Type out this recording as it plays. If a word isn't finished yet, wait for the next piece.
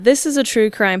This is a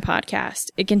true crime podcast.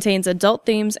 It contains adult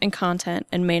themes and content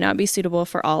and may not be suitable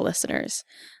for all listeners.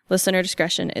 Listener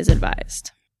discretion is advised.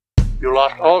 You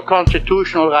lost all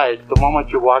constitutional rights the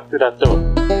moment you walked through that door.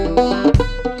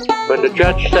 When the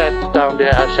judge sat down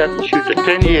there, I sentenced you to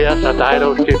 10 years at the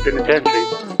Idaho State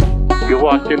Penitentiary. You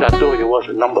walked in that door, you was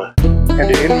a number. And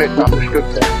the inmate understood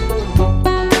that.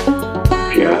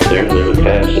 If you're out there and living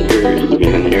past the period of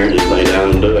being here, just lay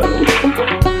down and do it.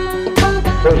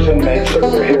 Those inmates that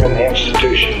were here in the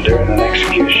institution during an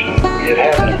execution, it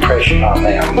had an impression on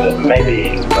them that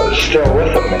maybe was still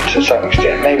with them to some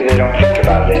extent. Maybe they don't think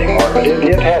about it anymore, but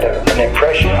it had an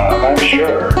impression on them, I'm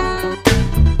sure.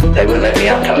 They wouldn't let me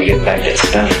out until I get back to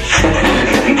stuff.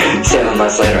 7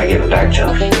 months later, I give it back to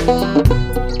them.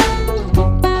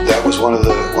 That was one of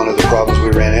the problems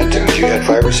we ran into. You had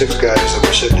 5 or 6 guys that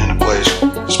were sitting in a place,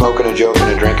 smoking and joking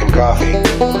and drinking coffee.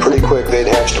 Pretty quick, they'd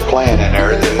hatched a plan in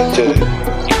there to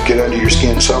get under your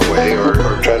skin some way or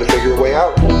try to figure a way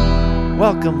out.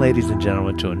 Welcome, ladies and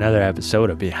gentlemen, to another episode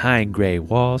of Behind Gray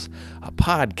Walls, a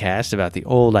podcast about the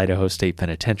old Idaho State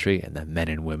Penitentiary and the men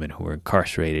and women who are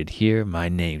incarcerated here. My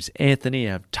name's Anthony.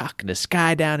 I'm talking to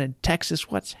Sky down in Texas.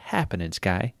 What's happening,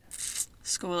 Sky?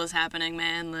 School is happening,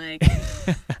 man. Like,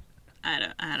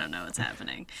 I don't know what's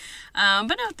happening.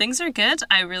 But no, things are good.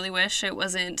 I really wish it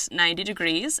wasn't 90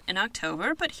 degrees in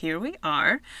October, but here we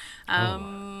are.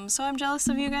 So I'm jealous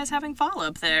of you guys having fall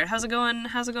up there. How's it going?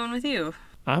 How's it going with you?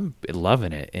 I'm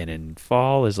loving it, and in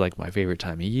fall is like my favorite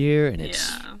time of year, and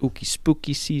it's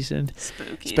spooky season,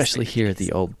 especially here at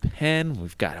the old pen.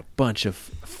 We've got a bunch of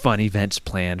fun events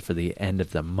planned for the end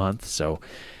of the month, so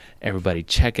everybody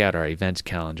check out our events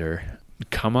calendar.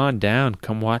 Come on down,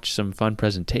 come watch some fun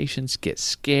presentations, get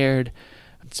scared.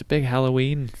 It's a big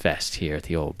Halloween fest here at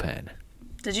the old pen.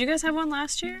 Did you guys have one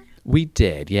last year? We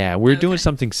did, yeah. We're doing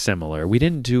something similar. We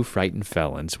didn't do Frightened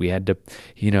Felons. We had to,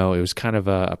 it was kind of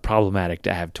a problematic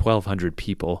to have 1,200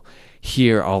 people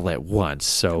here all at once.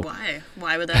 So why?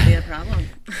 Why would that be a problem?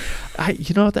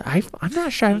 I'm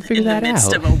not sure I haven't figured that out. In the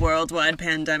midst of a worldwide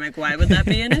pandemic, why would that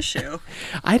be an issue?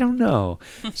 I don't know.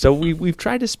 So we've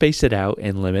tried to space it out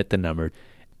and limit the number.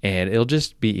 And it'll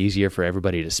just be easier for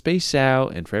everybody to space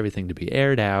out and for everything to be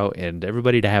aired out and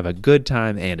everybody to have a good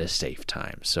time and a safe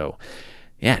time. So,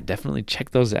 yeah, definitely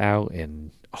check those out. And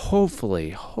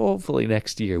hopefully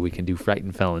next year we can do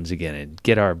Frightened Felons again and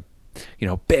get our,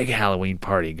 big Halloween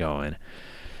party going.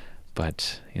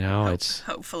 But, it's...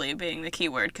 Hopefully being the key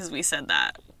word because we said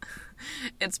that.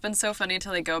 It's been so funny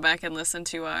to go back and listen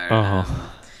to our... our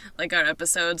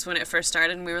episodes when it first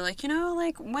started, and we were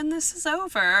when this is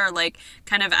over, or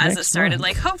kind of as it started,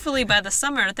 hopefully by the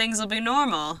summer things will be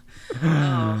normal.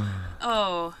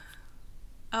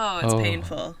 It's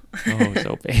painful.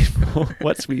 So painful.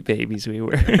 What sweet babies we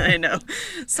were. I know.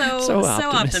 So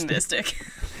optimistic.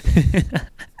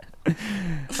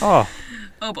 Oh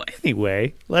boy.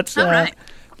 Anyway,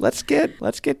 Let's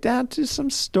get down to some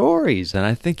stories, and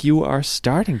I think you are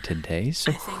starting today.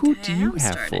 So who do you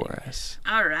have for us?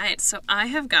 All right, so I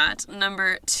have got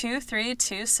number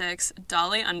 2326,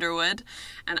 Dolly Underwood,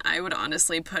 and I would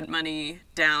honestly put money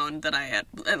down that I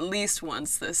at least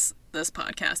once this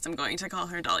podcast I'm going to call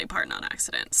her Dolly Parton on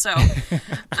accident. So,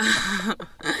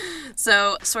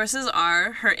 so sources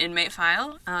are her inmate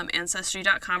file,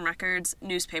 Ancestry.com records,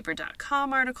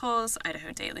 Newspaper.com articles,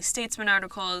 Idaho Daily Statesman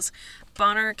articles,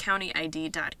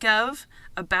 BonnerCountyID.gov,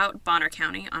 About Bonner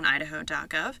County on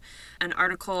Idaho.gov, an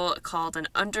article called An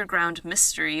Underground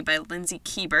Mystery by Lindsay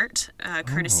Kiebert,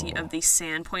 courtesy of the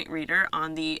Sandpoint Reader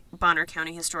on the Bonner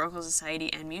County Historical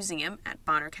Society and Museum at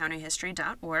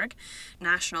bonnercountyhistory.org,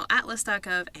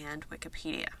 nationalatlas.gov, and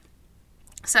Wikipedia.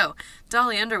 So,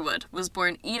 Dolly Underwood was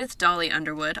born Edith Dolly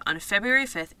Underwood on February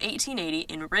 5th, 1880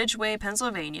 in Ridgeway,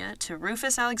 Pennsylvania, to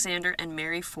Rufus Alexander and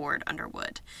Mary Ford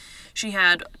Underwood. She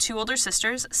had 2 older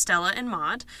sisters, Stella and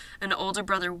Maud, an older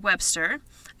brother, Webster,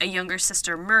 a younger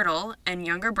sister, Myrtle, and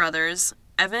younger brothers,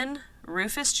 Evan,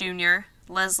 Rufus Jr.,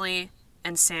 Leslie,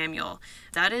 and Samuel.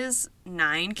 That is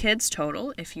 9 kids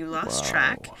total, if you lost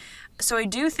track. So I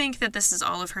do think that this is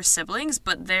all of her siblings,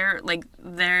 but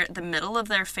the middle of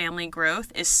their family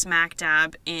growth is smack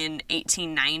dab in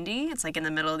 1890. It's in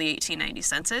the middle of the 1890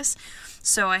 census.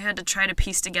 So I had to try to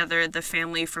piece together the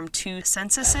family from 2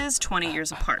 censuses 20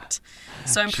 years apart.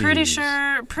 So I'm pretty sure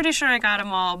I got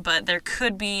them all, but there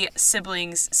could be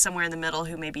siblings somewhere in the middle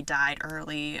who maybe died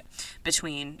early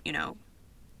between,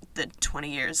 the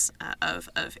 20 years of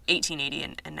 1880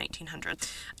 and 1900.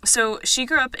 So she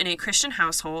grew up in a Christian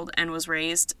household and was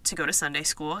raised to go to Sunday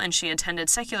school, and she attended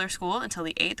secular school until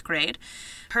the 8th grade.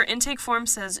 Her intake form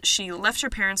says she left her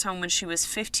parents' home when she was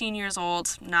 15 years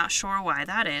old. Not sure why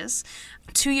that is.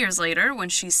 2 years later, when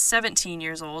she's 17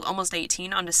 years old, almost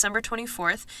 18, on December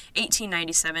 24th,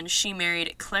 1897, she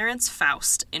married Clarence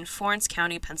Faust in Florence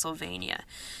County, Pennsylvania.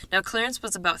 Now, Clarence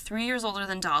was about 3 years older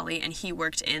than Dolly, and he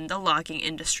worked in the logging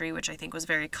industry, which I think was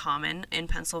very common in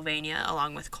Pennsylvania,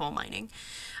 along with coal mining.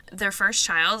 Their first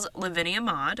child, Lavinia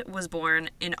Maud, was born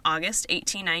in August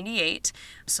 1898.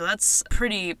 So that's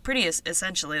pretty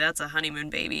essentially, that's a honeymoon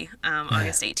baby.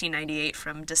 August 1898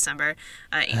 from December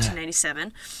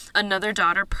 1897. Another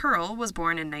daughter, Pearl, was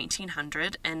born in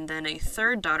 1900. And then a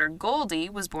third daughter, Goldie,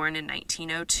 was born in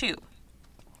 1902.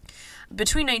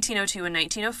 Between 1902 and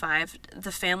 1905,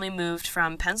 the family moved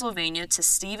from Pennsylvania to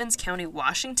Stevens County,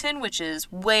 Washington, which is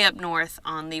way up north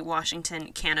on the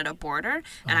Washington-Canada border,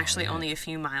 and actually only a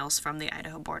few miles from the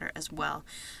Idaho border as well.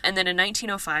 And then in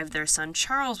 1905, their son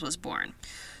Charles was born.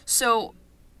 So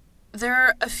there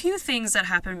are a few things that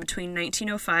happened between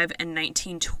 1905 and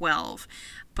 1912,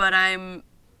 but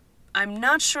I'm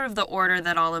not sure of the order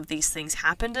that all of these things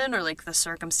happened in, or like the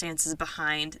circumstances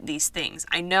behind these things.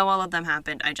 I know all of them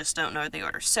happened, I just don't know the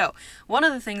order. So, one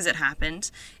of the things that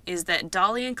happened is that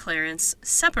Dolly and Clarence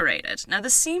separated. Now,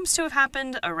 this seems to have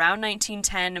happened around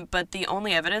 1910, but the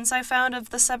only evidence I found of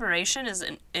the separation is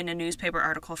in a newspaper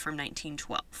article from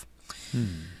 1912.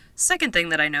 Second thing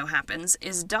that I know happens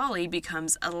is Dolly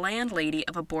becomes a landlady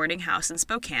of a boarding house in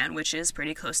Spokane, which is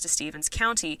pretty close to Stevens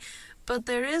County, but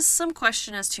there is some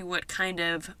question as to what kind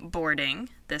of boarding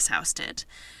this house did.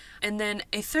 And then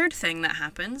a third thing that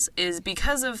happens is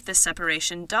because of this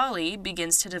separation, Dolly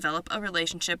begins to develop a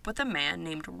relationship with a man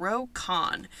named Roe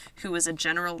Kahn, who was a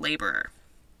general laborer.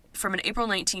 From an April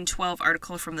 1912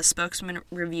 article from the Spokesman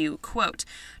Review, quote,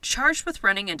 "Charged with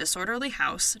running a disorderly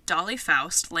house, Dolly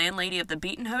Faust, landlady of the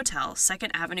Beaton Hotel,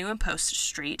 2nd Avenue and Post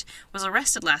Street, was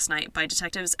arrested last night by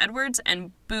Detectives Edwards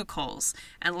and Buchholz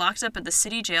and locked up at the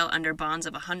city jail under bonds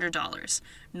of $100.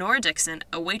 Nora Dixon,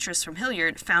 a waitress from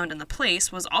Hilliard found in the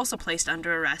place, was also placed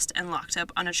under arrest and locked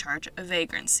up on a charge of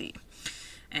vagrancy."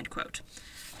 End quote.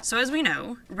 So as we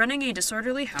know, running a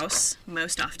disorderly house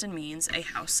most often means a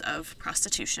house of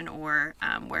prostitution or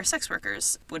where sex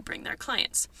workers would bring their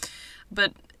clients.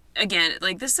 But again,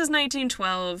 like, this is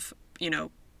 1912,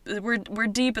 we're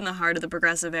deep in the heart of the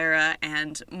progressive era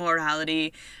and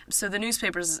morality, so the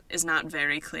newspapers is not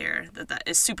very clear that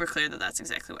is super clear that that's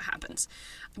exactly what happens.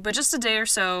 But just a day or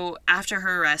so after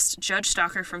her arrest, Judge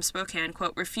Stalker from Spokane,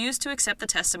 quote, refused to accept the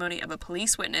testimony of a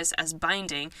police witness as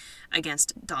binding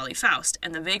against Dolly Faust,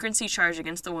 and the vagrancy charge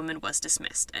against the woman was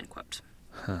dismissed, end quote.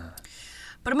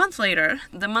 But a month later,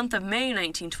 the month of May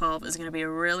 1912 is going to be a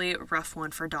really rough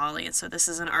one for Dolly, and so this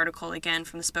is an article again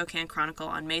from the Spokane Chronicle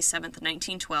on May 7th,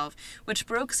 1912, which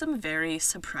broke some very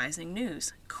surprising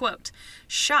news. Quote,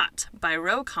 "Shot by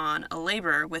Roe Kahn, a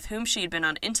laborer with whom she had been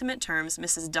on intimate terms,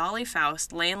 Mrs. Dolly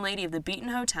Faust, landlady of the Beaton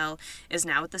Hotel, is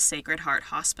now at the Sacred Heart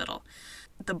Hospital.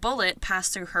 The bullet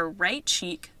passed through her right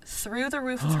cheek, through the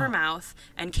roof of her mouth,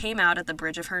 and came out at the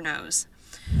bridge of her nose.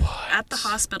 What? At the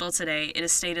hospital today, it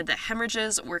is stated that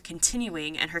hemorrhages were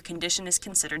continuing and her condition is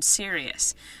considered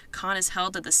serious. Kahn is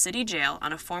held at the city jail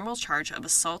on a formal charge of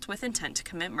assault with intent to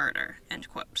commit murder." End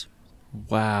quote.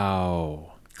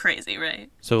 Wow. Crazy,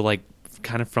 right? So, like,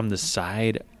 kind of from the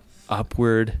side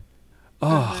upward.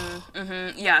 Oh.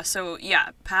 Yeah,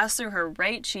 passed through her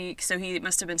right cheek, so he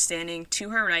must have been standing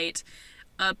to her right,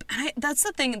 up. And that's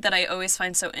the thing that I always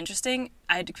find so interesting,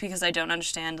 because I don't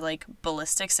understand, like,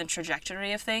 ballistics and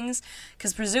trajectory of things,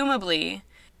 because presumably,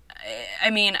 I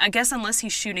mean, I guess unless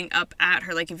he's shooting up at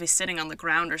her, like if he's sitting on the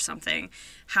ground or something,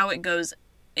 how it goes,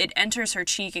 it enters her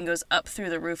cheek and goes up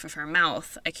through the roof of her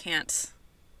mouth, I can't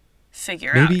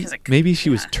figure out. Maybe she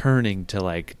was turning to,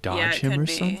 like, dodge him or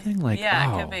something? Like,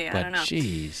 it could be. I don't know.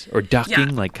 Jeez. Or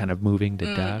ducking, like, kind of moving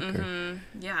to duck.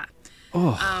 Yeah.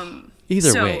 Oh,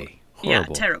 either way.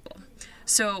 Horrible. Yeah, terrible.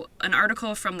 So, an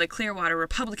article from the Clearwater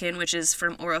Republican, which is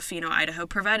from Orofino, Idaho,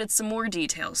 provided some more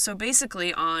details. So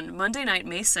basically, on Monday night,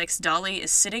 May 6th, Dolly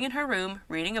is sitting in her room,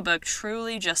 reading a book,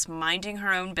 truly just minding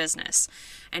her own business.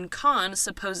 And Kahn,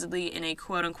 supposedly in a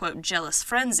quote-unquote jealous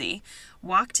frenzy,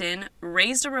 walked in,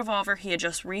 raised a revolver he had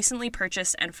just recently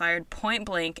purchased, and fired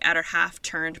point-blank at her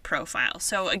half-turned profile.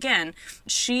 So again,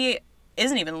 she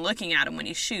isn't even looking at him when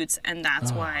he shoots, and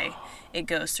that's why it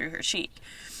goes through her cheek.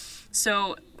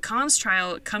 So Kahn's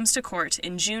trial comes to court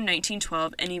in June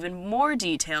 1912, and even more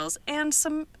details and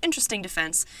some interesting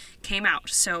defense came out.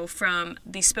 So from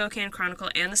the Spokane Chronicle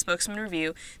and the Spokesman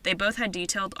Review, they both had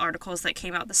detailed articles that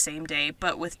came out the same day,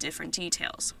 but with different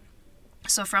details.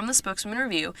 So from the Spokesman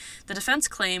Review, the defense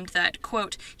claimed that,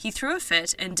 quote, he threw a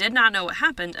fit and did not know what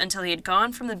happened until he had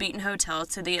gone from the Beaton Hotel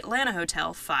to the Atlanta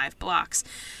Hotel 5 blocks.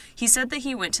 He said that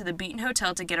he went to the Beaton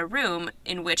Hotel to get a room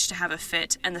in which to have a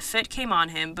fit, and the fit came on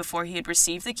him before he had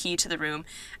received the key to the room,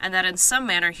 and that in some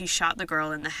manner he shot the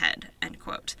girl in the head, end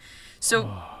quote.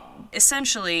 So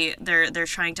essentially, they're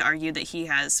trying to argue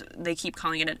that they keep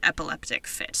calling it an epileptic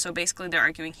fit. So basically they're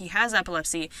arguing he has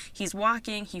epilepsy, he's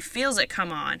walking, he feels it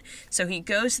come on, so he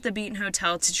goes to the Beaton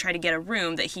Hotel to try to get a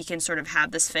room that he can sort of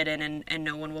have this fit in and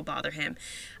no one will bother him.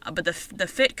 But the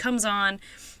fit comes on,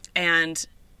 and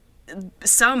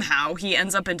somehow he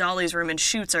ends up in Dolly's room and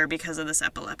shoots her because of this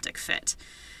epileptic fit.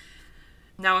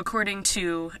 Now, according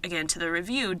to the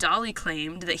review, Dolly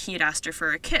claimed that he had asked her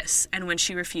for a kiss, and when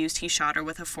she refused, he shot her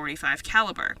with a .45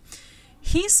 caliber.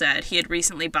 He said he had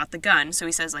recently bought the gun, so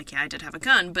he says, I did have a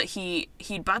gun, but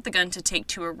he'd bought the gun to take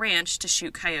to a ranch to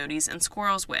shoot coyotes and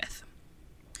squirrels with.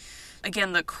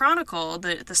 Again, the Chronicle,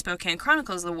 the Spokane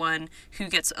Chronicle, is the one who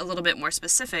gets a little bit more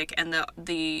specific, and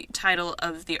the title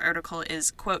of the article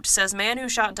is, quote, says man who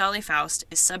shot Dolly Faust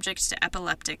is subject to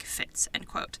epileptic fits, end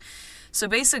quote. So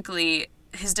basically,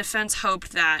 his defense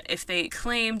hoped that if they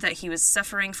claimed that he was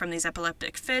suffering from these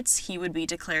epileptic fits, he would be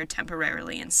declared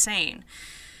temporarily insane.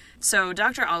 So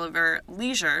Dr. Oliver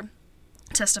Leisure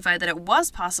testified that it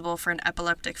was possible for an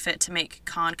epileptic fit to make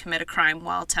Kahn commit a crime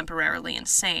while temporarily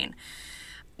insane.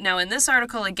 Now, in this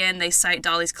article, again, they cite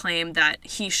Dolly's claim that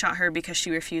he shot her because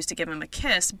she refused to give him a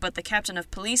kiss, but the captain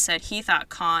of police said he thought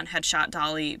Kahn had shot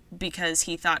Dolly because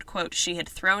he thought, quote, she had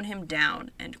thrown him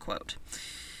down, end quote.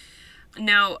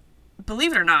 Now,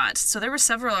 believe it or not, so there were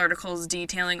several articles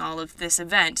detailing all of this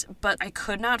event, but I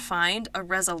could not find a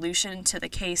resolution to the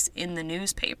case in the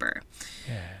newspaper.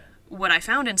 Yeah. What I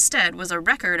found instead was a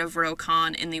record of Roe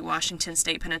Kahn in the Washington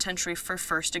State Penitentiary for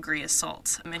first-degree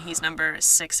assault. He's number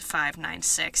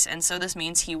 6596, and so this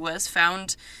means he was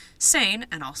found sane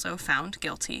and also found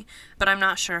guilty, but I'm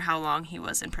not sure how long he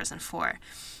was in prison for.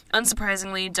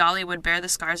 Unsurprisingly, Dolly would bear the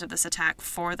scars of this attack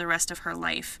for the rest of her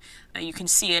life. You can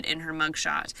see it in her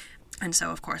mugshot. And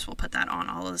so, of course, we'll put that on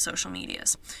all of the social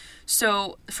medias.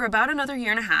 So, for about another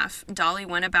year and a half, Dolly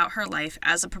went about her life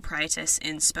as a proprietress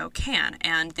in Spokane,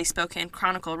 and the Spokane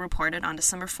Chronicle reported on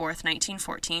December 4th,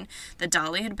 1914, that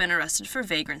Dolly had been arrested for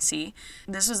vagrancy.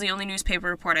 This was the only newspaper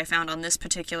report I found on this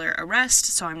particular arrest,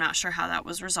 so I'm not sure how that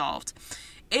was resolved.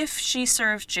 If she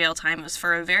served jail time, it was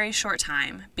for a very short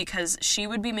time, because she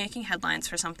would be making headlines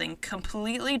for something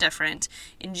completely different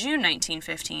in June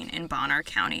 1915 in Bonner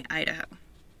County, Idaho.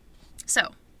 So,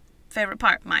 my favorite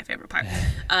part.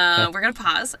 We're going to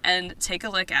pause and take a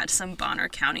look at some Bonner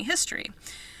County history.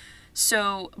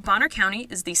 So, Bonner County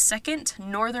is the second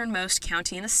northernmost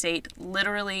county in the state,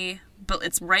 literally, but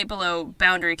it's right below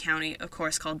Boundary County, of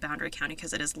course called Boundary County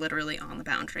because it is literally on the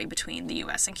boundary between the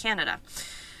U.S. and Canada.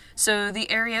 So the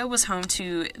area was home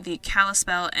to the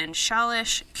Kalispel and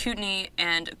Shalish, Kootenai,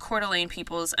 and Coeur d'Alene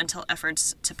peoples until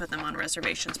efforts to put them on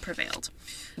reservations prevailed.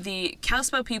 The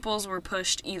Kalispel peoples were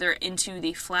pushed either into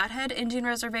the Flathead Indian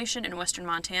Reservation in western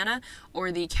Montana or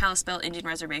the Kalispel Indian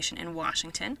Reservation in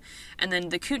Washington. And then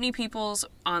the Kootenai peoples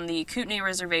on the Kootenai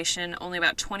Reservation, only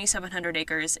about 2,700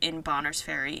 acres in Bonner's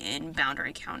Ferry in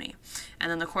Boundary County. And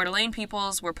then the Coeur d'Alene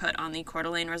peoples were put on the Coeur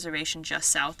d'Alene Reservation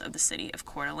just south of the city of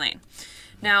Coeur d'Alene.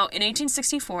 Now, in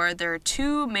 1864, there are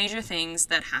two major things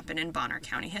that happen in Bonner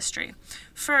County history.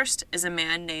 First is a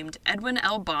man named Edwin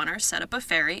L. Bonner set up a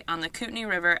ferry on the Kootenai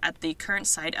River at the current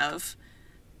site of,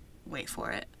 wait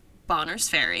for it, Bonner's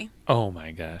Ferry. Oh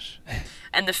my gosh.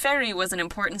 And the ferry was an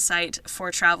important site for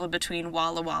travel between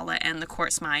Walla Walla and the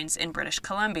quartz mines in British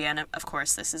Columbia, and of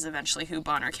course this is eventually who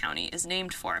Bonner County is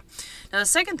named for. Now, the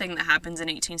second thing that happens in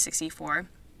 1864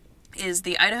 is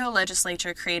the Idaho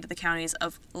legislature created the counties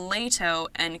of Lato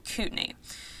and Kootenai.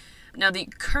 Now, the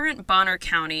current Bonner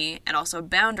County and also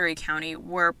Boundary County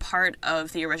were part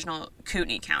of the original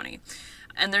Kootenai County.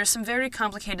 And there's some very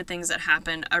complicated things that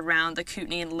happen around the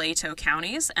Kootenai and Lato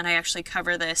counties, and I actually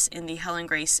cover this in the Helen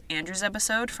Grace Andrews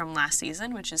episode from last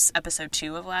season, which is episode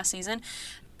 2 of last season.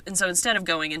 And so instead of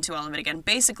going into all of it again,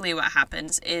 basically what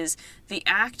happens is the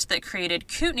act that created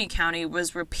Kootenai County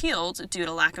was repealed due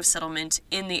to lack of settlement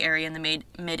in the area in the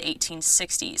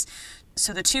mid-1860s.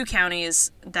 So the two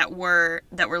counties that were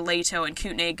Lato and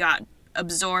Kootenai got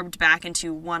absorbed back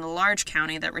into one large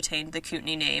county that retained the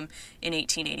Kootenai name in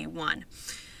 1881.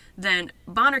 Then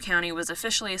Bonner County was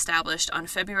officially established on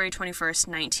February 21st,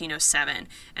 1907.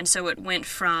 And so it went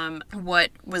from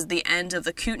what was the end of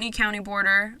the Kootenai County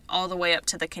border all the way up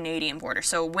to the Canadian border.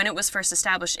 So when it was first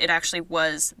established, it actually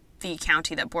was the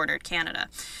county that bordered Canada.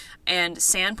 And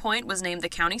Sandpoint was named the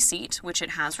county seat, which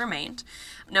it has remained.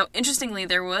 Now, interestingly,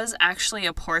 there was actually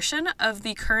a portion of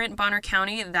the current Bonner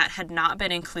County that had not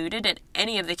been included in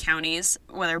any of the counties,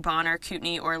 whether Bonner,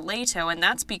 Kootenai, or Leto, and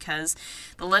that's because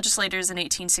the legislators in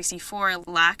 1864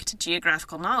 lacked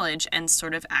geographical knowledge and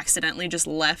sort of accidentally just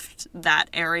left that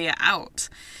area out.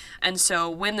 And so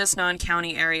when this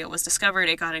non-county area was discovered,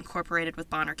 it got incorporated with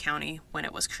Bonner County when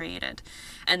it was created.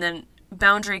 And then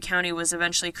Boundary County was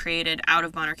eventually created out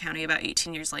of Bonner County about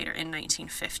 18 years later in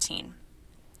 1915.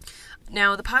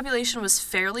 Now, the population was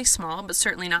fairly small, but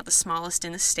certainly not the smallest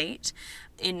in the state.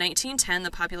 In 1910,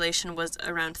 the population was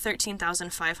around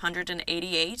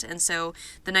 13,588, and so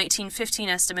the 1915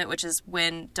 estimate, which is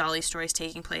when Dolly's story is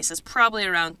taking place, is probably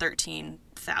around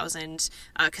 13,000,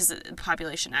 because the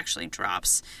population actually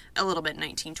drops a little bit in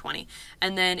 1920.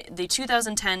 And then the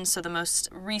 2010, so the most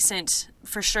recent,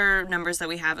 for sure, numbers that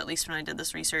we have, at least when I did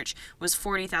this research, was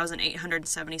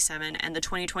 40,877, and the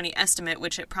 2020 estimate,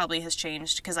 which it probably has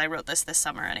changed because I wrote this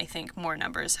summer, and I think more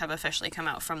numbers have officially come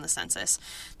out from the census.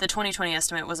 The 2020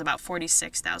 estimate was about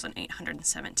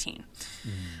 46,817.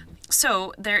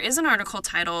 So there is an article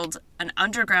titled An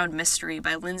Underground Mystery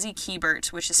by Lindsay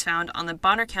Kiebert, which is found on the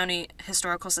Bonner County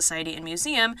Historical Society and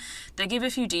Museum, that give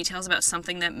a few details about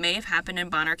something that may have happened in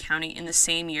Bonner County in the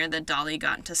same year that Dolly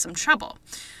got into some trouble.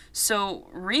 So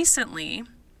recently,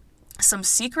 some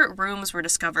secret rooms were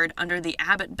discovered under the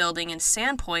Abbott Building in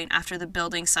Sandpoint after the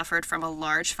building suffered from a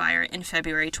large fire in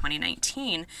February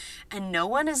 2019, and no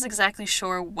one is exactly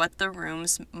sure what the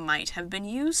rooms might have been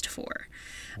used for.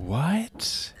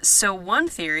 What? So one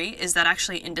theory is that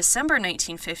actually in December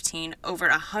 1915, over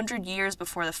 100 years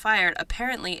before the fire,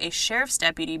 apparently a sheriff's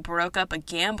deputy broke up a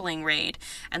gambling raid,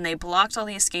 and they blocked all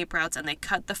the escape routes and they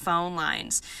cut the phone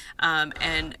lines,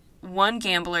 and one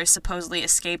gambler supposedly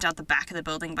escaped out the back of the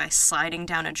building by sliding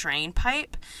down a drain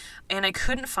pipe. And I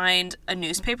couldn't find a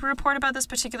newspaper report about this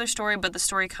particular story, but the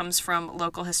story comes from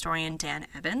local historian Dan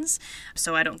Evans.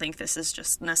 So I don't think this is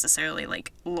just necessarily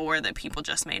like lore that people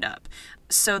just made up.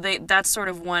 So that's sort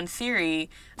of one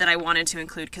theory that I wanted to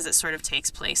include because it sort of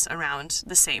takes place around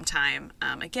the same time.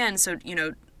 Again, so,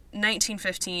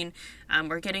 1915,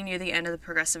 we're getting near the end of the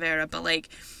Progressive Era, but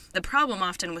the problem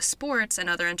often with sports and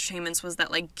other entertainments was that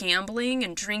gambling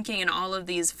and drinking and all of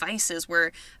these vices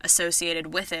were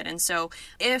associated with it. And so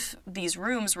if these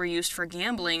rooms were used for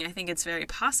gambling, I think it's very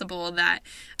possible that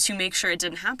to make sure it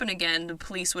didn't happen again, the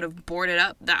police would have boarded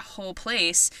up that whole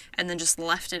place and then just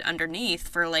left it underneath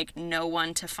for no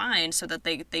one to find so that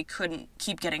they couldn't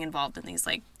keep getting involved in these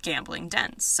gambling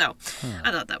dens. So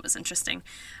I thought that was interesting.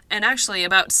 And actually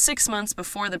about 6 months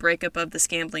before the breakup of this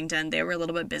gambling den, they were a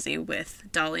little bit busy with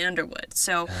Dolly Underwood.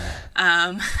 So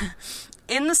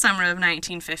in the summer of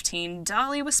 1915,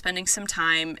 Dolly was spending some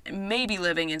time maybe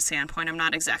living in Sandpoint. I'm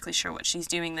not exactly sure what she's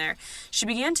doing there. She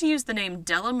began to use the name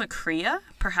Della Macria,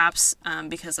 perhaps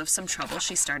because of some trouble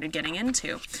she started getting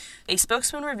into. A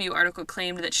Spokesman Review article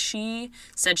claimed that she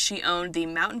said she owned the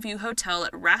Mountain View Hotel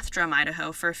at Rathdrum,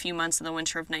 Idaho for a few months in the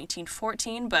winter of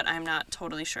 1914, but I'm not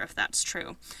totally sure if that's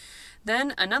true.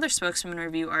 Then another Spokesman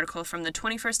Review article from the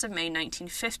 21st of May,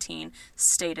 1915,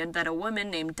 stated that a woman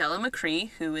named Della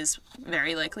Macri, who is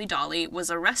very likely Dolly,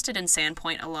 was arrested in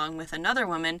Sandpoint along with another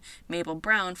woman, Mabel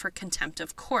Brown, for contempt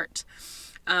of court.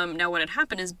 Now, what had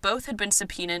happened is both had been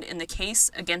subpoenaed in the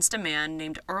case against a man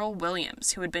named Earl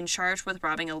Williams, who had been charged with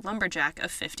robbing a lumberjack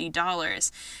of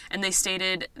 $50. And they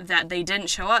stated that they didn't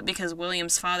show up because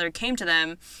Williams' father came to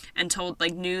them and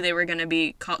knew they were going to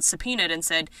be subpoenaed and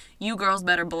said, "You girls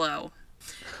better blow."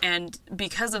 And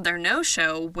because of their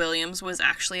no-show, Williams was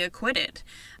actually acquitted.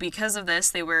 Because of this,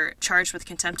 they were charged with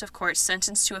contempt of court,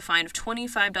 sentenced to a fine of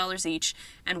 $25 each,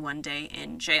 and 1 day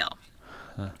in jail.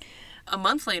 A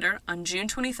month later, on June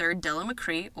 23rd, Della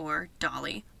Macri, or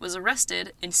Dolly, was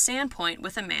arrested in Sandpoint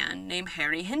with a man named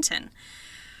Harry Hinton.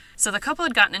 So the couple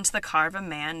had gotten into the car of a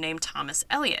man named Thomas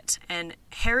Elliott, and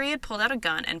Harry had pulled out a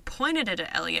gun and pointed it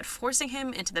at Elliott, forcing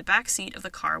him into the back seat of the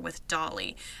car with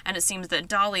Dolly. And it seems that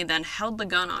Dolly then held the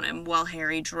gun on him while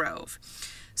Harry drove.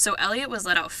 So Elliott was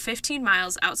let out 15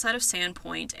 miles outside of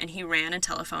Sandpoint, and he ran and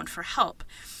telephoned for help.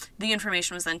 The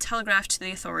information was then telegraphed to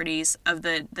the authorities of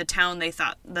the town they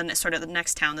thought, the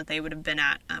next town that they would have been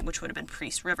at, which would have been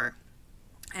Priest River.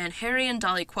 And Harry and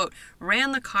Dolly, quote,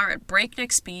 ran the car at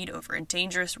breakneck speed over a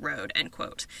dangerous road, end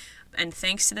quote. And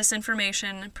thanks to this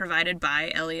information provided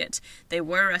by Elliott, they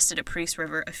were arrested at Priest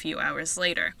River a few hours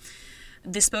later.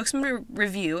 The Spokesman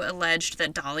Review alleged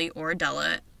that Dolly, or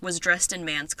Della, was dressed in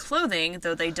man's clothing,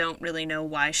 though they don't really know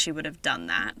why she would have done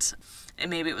that. And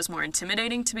maybe it was more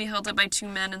intimidating to be held up by two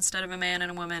men instead of a man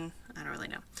and a woman. I don't really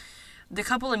know. The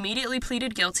couple immediately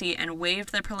pleaded guilty and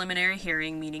waived their preliminary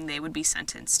hearing, meaning they would be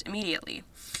sentenced immediately.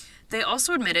 They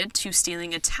also admitted to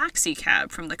stealing a taxi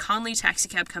cab from the Conley Taxi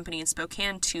Cab Company in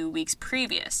Spokane 2 weeks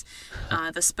previous.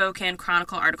 The Spokane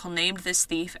Chronicle article named this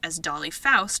thief as Dolly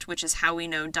Faust, which is how we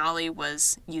know Dolly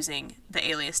was using the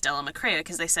alias Della Macrea,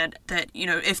 because they said that,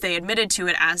 if they admitted to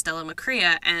it as Della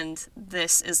Macrea and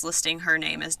this is listing her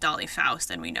name as Dolly Faust,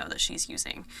 then we know that she's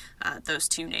using those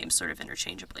two names sort of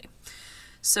interchangeably.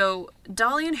 So,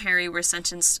 Dolly and Harry were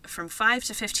sentenced from 5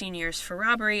 to 15 years for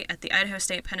robbery at the Idaho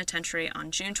State Penitentiary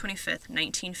on June 25th,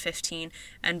 1915,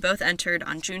 and both entered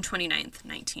on June 29th,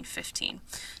 1915.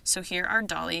 So here are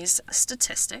Dolly's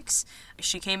statistics.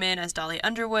 She came in as Dolly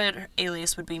Underwood. Her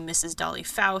alias would be Mrs. Dolly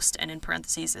Faust, and in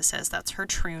parentheses it says that's her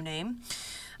true name.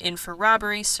 In for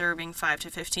robbery, serving 5 to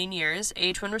 15 years,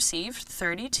 age when received,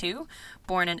 32,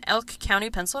 born in Elk County,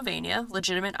 Pennsylvania,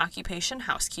 legitimate occupation,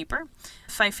 housekeeper,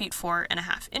 5 feet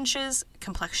 4.5 inches,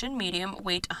 complexion medium,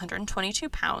 weight 122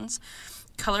 pounds,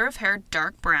 color of hair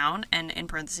dark brown, and in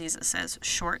parentheses it says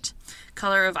short,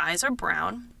 color of eyes are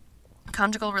brown,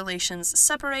 conjugal relations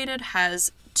separated,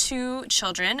 has 2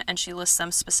 children, and she lists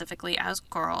them specifically as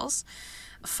girls,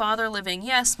 father living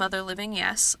yes, mother living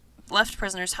yes, left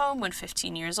prisoner's home when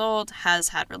 15 years old, has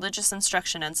had religious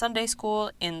instruction and Sunday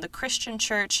school in the Christian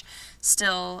church,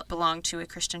 still belonged to a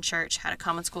Christian church, had a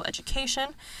common school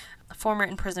education, former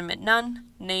imprisonment none,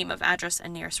 name of address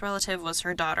and nearest relative was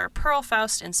her daughter Pearl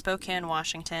Faust in Spokane,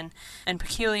 Washington, and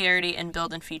peculiarity in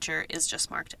build and feature is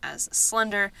just marked as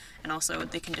slender, and also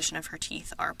the condition of her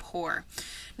teeth are poor.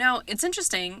 Now, it's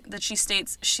interesting that she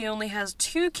states she only has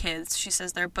 2 kids. She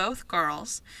says they're both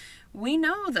girls. We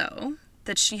know, though,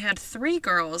 that she had 3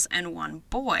 girls and 1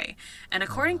 boy, and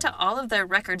according to all of their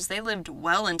records, they lived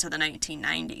well into the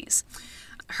 1990s.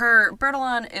 Her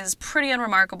Bertillon is pretty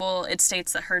unremarkable. It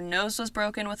states that her nose was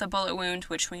broken with a bullet wound,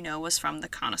 which we know was from the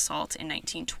Con assault in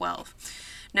 1912.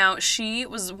 Now, she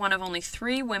was one of only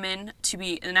 3 women to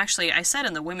be, and actually I said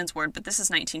in the women's ward, but this is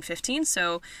 1915,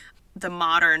 so the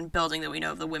modern building that we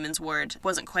know of the women's ward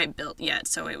wasn't quite built yet,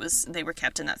 so they were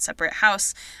kept in that separate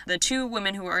house. The 2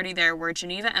 women who were already there were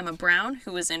Geneva Emma Brown,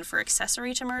 who was in for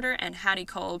accessory to murder, and Hattie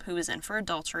Kolb, who was in for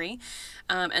adultery.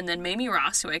 And then Mamie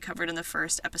Ross, who I covered in the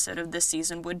first episode of this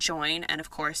season, would join and, of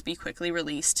course, be quickly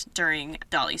released during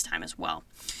Dolly's time as well.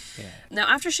 Yeah. Now,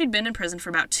 after she'd been in prison for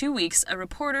about 2 weeks, a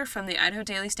reporter from the Idaho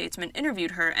Daily Statesman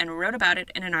interviewed her and wrote about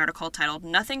it in an article titled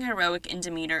 "Nothing Heroic in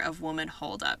Demeanor of Woman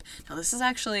Holdup." Now, this is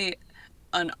actually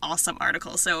an awesome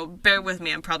article, so bear with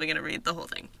me, I'm probably going to read the whole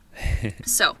thing.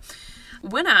 So,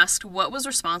 when asked what was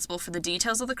responsible for the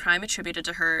details of the crime attributed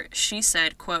to her, she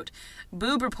said, quote,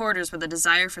 "Boob reporters with a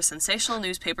desire for sensational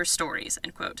newspaper stories,"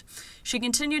 end quote. She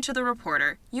continued to the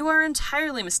reporter, "You are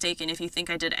entirely mistaken if you think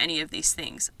I did any of these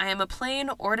things. I am a plain,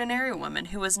 ordinary woman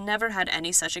who has never had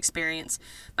any such experience.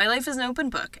 My life is an open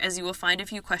book, as you will find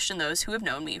if you question those who have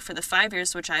known me for the 5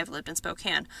 years which I have lived in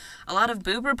Spokane. A lot of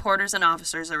boob reporters and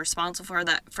officers are responsible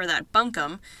for that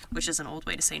bunkum," which is an old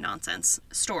way to say nonsense,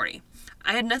 "story.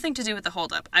 I had nothing to do with the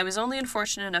holdup. I was only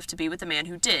unfortunate enough to be with the man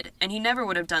who did, and he never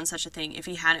would have done such a thing if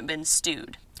he hadn't been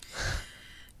stewed."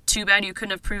 "Too bad you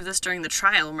couldn't have proved this during the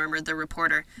trial," murmured the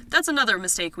reporter. "That's another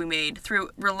mistake we made, through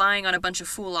relying on a bunch of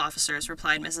fool officers,"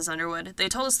 replied Mrs. Underwood. "They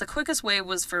told us the quickest way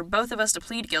was for both of us to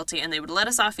plead guilty, and they would let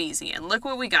us off easy, and look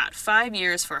what we got, 5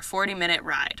 years for a 40-minute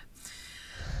ride."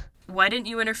 "Why didn't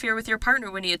you interfere with your partner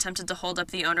when he attempted to hold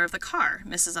up the owner of the car?"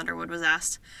 Mrs. Underwood was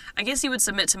asked. "I guess you would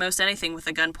submit to most anything with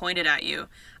a gun pointed at you.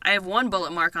 I have 1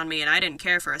 bullet mark on me, and I didn't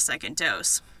care for a second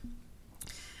dose."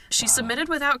 She submitted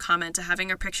without comment to having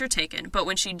her picture taken, but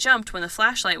when she jumped when the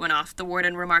flashlight went off, the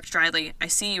warden remarked dryly, "I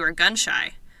see you are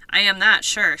gun-shy." "I am that,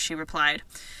 sure," she replied.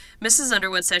 Mrs.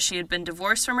 Underwood says she had been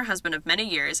divorced from her husband of many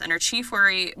years, and her chief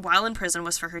worry while in prison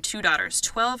was for her 2 daughters,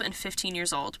 12 and 15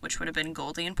 years old, which would have been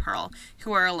Goldie and Pearl,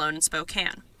 who are alone in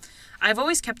Spokane. "I have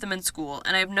always kept them in school,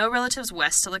 and I have no relatives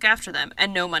west to look after them,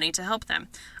 and no money to help them.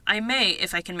 I may,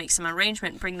 if I can make some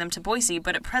arrangement, bring them to Boise,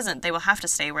 but at present they will have to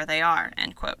stay where they are,"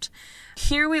 end quote.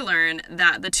 Here we learn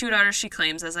that the 2 daughters she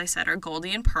claims, as I said, are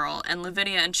Goldie and Pearl, and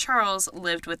Lavinia and Charles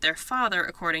lived with their father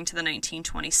according to the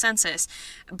 1920 census.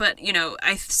 But,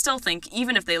 I still think,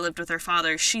 even if they lived with their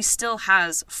father, she still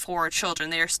has 4 children.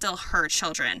 They are still her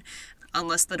children.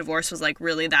 Unless the divorce was,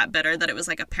 really that bitter that it was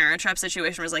like a parent trap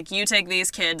situation where it's like, you take these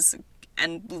kids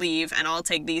and leave, and I'll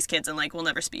take these kids and, like, we'll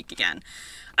never speak again.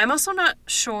 I'm also not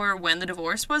sure when the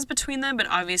divorce was between them, but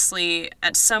obviously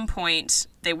at some point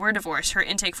they were divorced. Her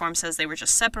intake form says they were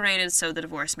just separated, so the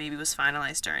divorce maybe was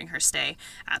finalized during her stay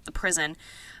at the prison.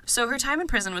 So her time in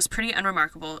prison was pretty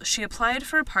unremarkable. She applied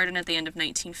for a pardon at the end of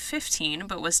 1915,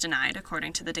 but was denied,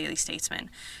 according to the Daily Statesman.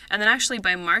 And then actually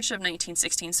by March of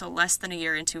 1916, so less than a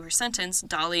year into her sentence,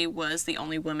 Dolly was the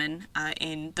only woman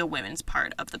in the women's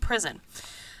part of the prison.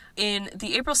 In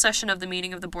the April session of the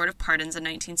meeting of the Board of Pardons in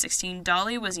 1916,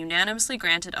 Dolly was unanimously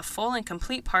granted a full and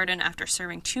complete pardon after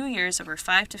serving 2 years of her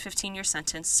 5 to 15-year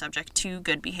sentence subject to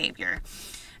good behavior.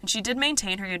 And she did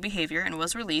maintain her good behavior and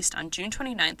was released on June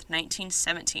 29th,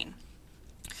 1917.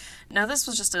 Now, this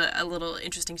was just a little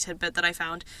interesting tidbit that I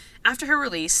found. After her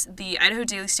release, the Idaho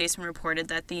Daily Statesman reported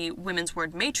that the women's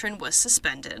ward matron was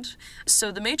suspended.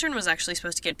 So the matron was actually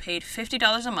supposed to get paid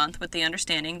 $50 a month with the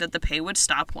understanding that the pay would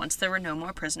stop once there were no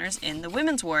more prisoners in the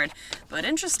women's ward. But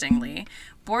interestingly,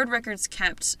 board records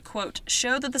kept, quote,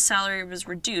 show that the salary was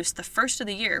reduced the first of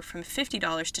the year from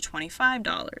 $50 to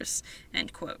 $25,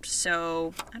 end quote.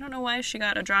 So I don't know why she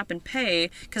got a drop in pay,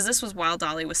 because this was while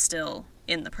Dolly was still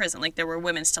in the prison. Like, there were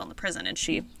women still in the prison, and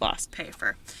she lost pay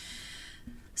for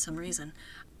some reason.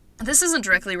 This isn't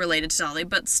directly related to Dolly,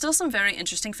 but still some very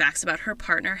interesting facts about her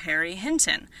partner, Harry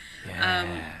Hinton.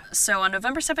 So on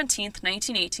November 17th,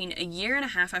 1918, a year and a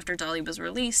half after Dolly was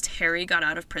released, Harry got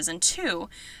out of prison too,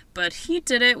 but he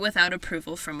did it without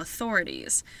approval from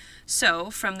authorities.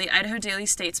 So, from the Idaho Daily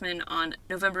Statesman on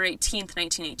November 18th,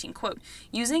 1918, quote,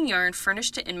 using yarn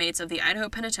furnished to inmates of the Idaho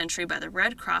Penitentiary by the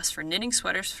Red Cross for knitting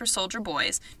sweaters for soldier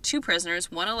boys, 2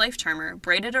 prisoners, 1 a life-termer,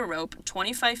 braided a rope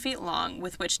 25 feet long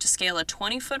with which to scale a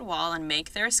 20-foot wall and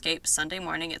make their escape Sunday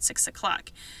morning at 6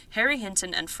 o'clock. Harry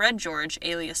Hinton and Fred George,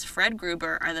 alias Fred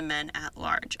Gruber, are the men at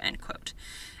large, end quote.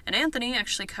 And Anthony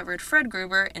actually covered Fred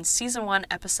Gruber in Season 1,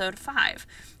 Episode 5.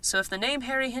 So if the name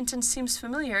Harry Hinton seems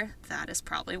familiar, that is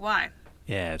probably why.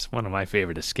 Yeah, it's one of my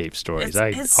favorite escape stories. It's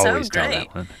I always so tell great.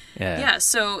 that one. Yeah,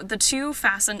 so the two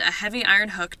fastened a heavy iron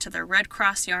hook to their Red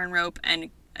Cross yarn rope and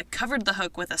covered the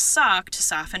hook with a sock to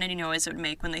soften any noise it would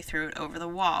make when they threw it over the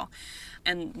wall.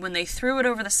 And when they threw it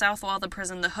over the south wall of the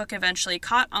prison, the hook eventually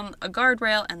caught on a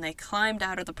guardrail and they climbed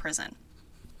out of the prison.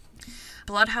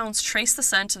 Bloodhounds traced the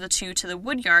scent of the two to the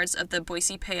wood yards of the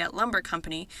Boise Payette Lumber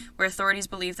Company, where authorities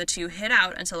believe the two hid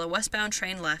out until a westbound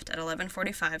train left at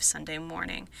 11:45 Sunday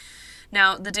morning.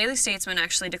 Now, the Daily Statesman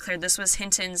actually declared this was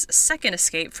Hinton's second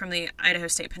escape from the Idaho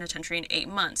State Penitentiary in 8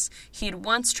 months. He had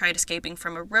once tried escaping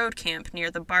from a road camp near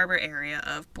the Barber area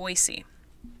of Boise.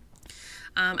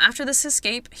 After this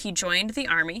escape, he joined the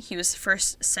Army. He was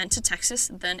first sent to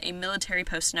Texas, then a military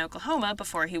post in Oklahoma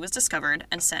before he was discovered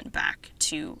and sent back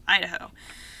to Idaho.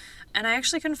 And I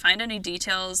actually couldn't find any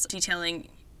details detailing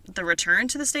the return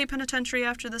to the state penitentiary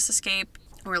after this escape,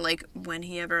 or like when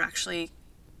he ever actually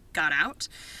got out.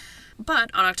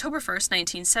 But on October 1st,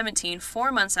 1917,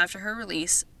 4 months after her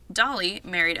release, Dolly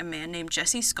married a man named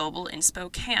Jesse Scoble in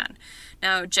Spokane.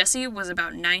 Now, Jesse was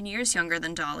about 9 years younger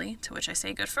than Dolly, to which I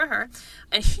say good for her,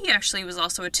 and he actually was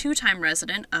also a 2-time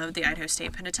resident of the Idaho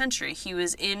State Penitentiary. He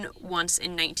was in once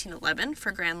in 1911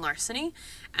 for grand larceny,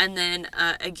 and then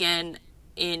again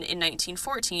in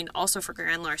 1914, also for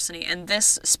grand larceny, and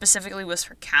this specifically was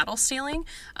for cattle stealing.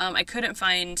 I couldn't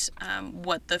find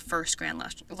what the first grand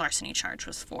larceny charge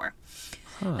was for.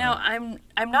 Now,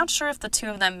 I'm not sure if the two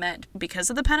of them met because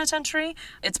of the penitentiary.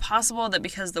 It's possible that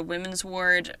because the women's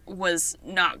ward was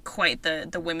not quite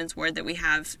the women's ward that we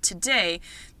have today,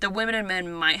 the women and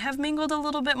men might have mingled a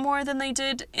little bit more than they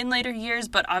did in later years,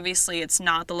 but obviously it's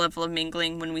not the level of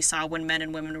mingling when we saw when men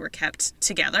and women were kept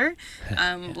together,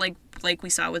 like we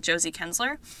saw with Josie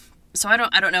Kensler. So I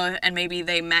don't know, and maybe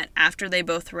they met after they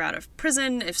both were out of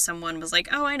prison, if someone was like,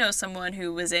 oh, I know someone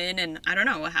who was in, and I don't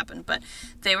know what happened, but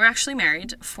they were actually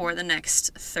married for the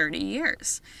next 30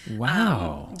 years.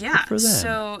 Wow. Yeah. Good for them.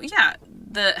 So, yeah.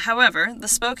 However, the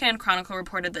Spokane Chronicle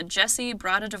reported that Jesse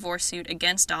brought a divorce suit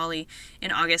against Dolly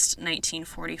in August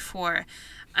 1944.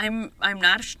 I'm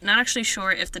not actually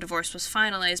sure if the divorce was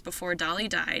finalized before Dolly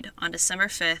died on December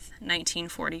 5th,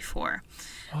 1944.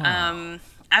 Oh.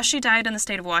 As she died in the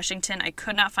state of Washington, I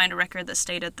could not find a record that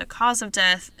stated the cause of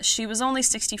death. She was only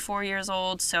 64 years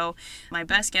old, so my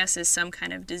best guess is some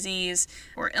kind of disease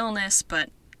or illness, but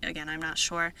again, I'm not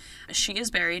sure. She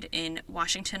is buried in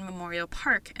Washington Memorial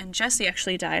Park, and Jesse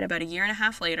actually died about a year and a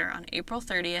half later on April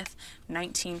 30th,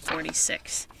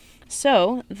 1946.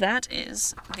 So that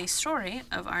is the story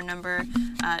of our number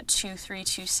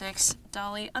 2326,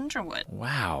 Dolly Underwood.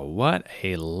 Wow, what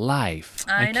a life.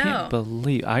 I know. Can't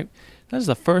believe that was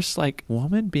the first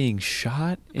woman being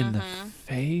shot in the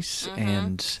face,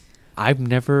 and I've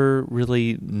never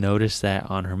really noticed that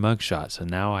on her mugshot, so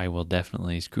now I will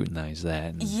definitely scrutinize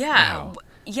that. And, Yeah. wow.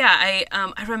 Yeah,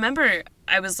 I remember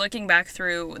I was looking back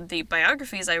through the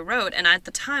biographies I wrote, and at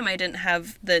the time I didn't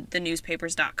have the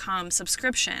newspapers.com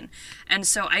subscription. And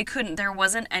so I couldn't, there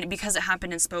wasn't any, because it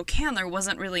happened in Spokane, there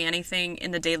wasn't really anything in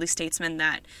the Daily Statesman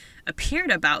that appeared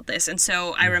about this. And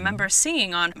so I remember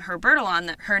seeing on her Bertillon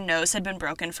that her nose had been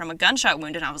broken from a gunshot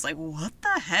wound, and I was like, what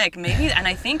the heck? Maybe, and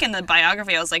I think in the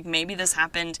biography I was like, maybe this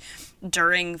happened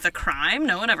during the crime.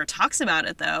 No one ever talks about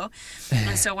it though.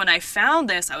 And so when I found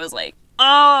this, I was like,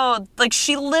 oh, like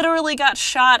she literally got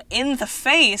shot in the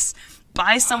face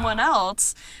by someone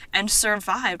else and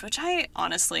survived, which I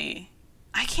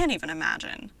can't even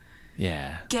imagine.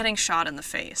 Yeah. Getting shot in the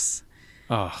face.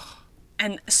 Oh.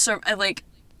 And surviving,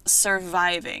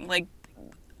 and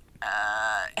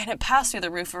it passed through the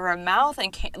roof of her mouth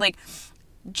and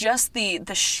just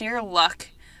the sheer luck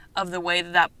of the way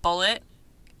that bullet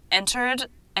entered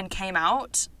and came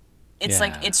out. It's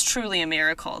it's truly a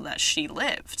miracle that she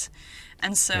lived.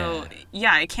 And so,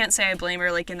 I can't say I blame her,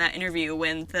 in that interview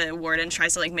when the warden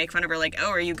tries to, make fun of her,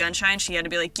 oh, are you gun shy? And she had to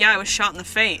be like, yeah, I was shot in the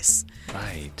face.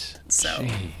 Right. So.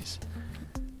 Jeez.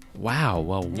 Wow.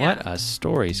 Well, what a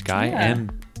story, Sky. Yeah.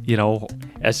 And,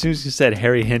 as soon as you said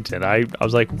Harry Hinton, I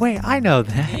was like, wait, I know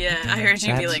that. Yeah, I heard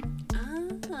you be like,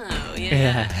 oh,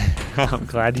 yeah. I'm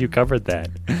glad you covered that.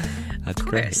 That's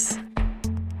great.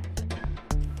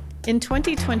 In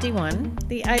 2021,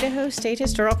 the Idaho State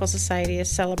Historical Society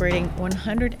is celebrating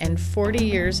 140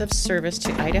 years of service to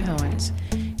Idahoans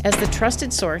as the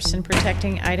trusted source in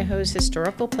protecting Idaho's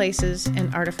historical places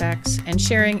and artifacts and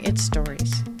sharing its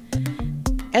stories.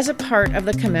 As a part of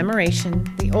the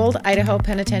commemoration, the Old Idaho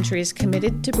Penitentiary is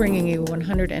committed to bringing you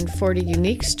 140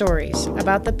 unique stories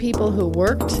about the people who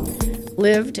worked,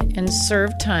 lived, and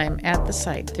served time at the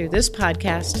site through this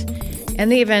podcast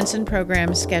and the events and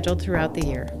programs scheduled throughout the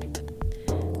year.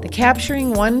 The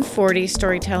Capturing 140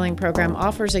 storytelling program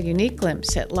offers a unique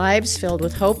glimpse at lives filled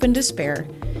with hope and despair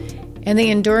and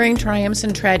the enduring triumphs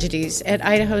and tragedies at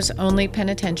Idaho's only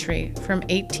penitentiary from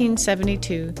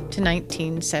 1872 to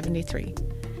 1973.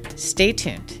 Stay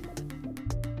tuned.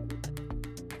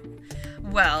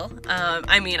 Well,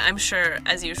 I'm sure,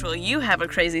 as usual, you have a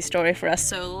crazy story for us,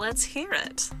 so let's hear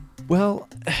it. Well,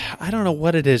 I don't know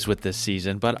what it is with this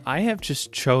season, but I have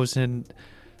just chosen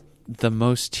the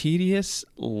most tedious,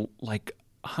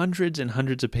 hundreds and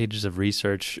hundreds of pages of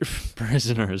research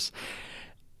prisoners.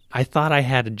 I thought I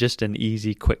had just an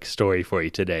easy, quick story for you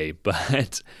today,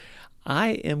 but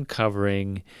I am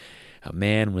covering a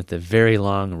man with a very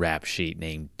long rap sheet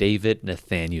named David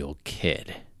Nathaniel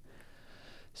Kidd.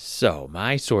 So,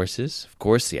 my sources, of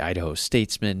course, the Idaho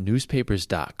Statesman,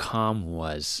 newspapers.com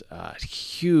was a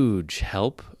huge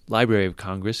help. Library of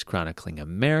Congress chronicling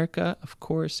America, of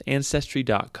course,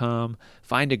 Ancestry.com,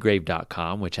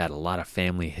 findagrave.com, which had a lot of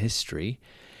family history,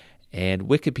 and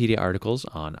Wikipedia articles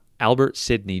on Albert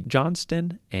Sidney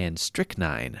Johnston and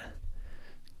Strychnine.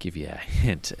 Give you a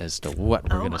hint as to what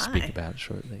we're going to speak about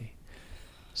shortly.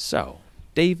 So,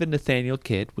 David Nathaniel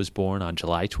Kidd was born on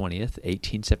July 20th,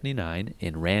 1879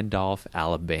 in Randolph,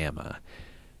 Alabama.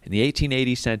 In the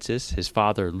 1880 census, his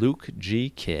father Luke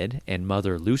G. Kidd and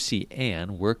mother Lucy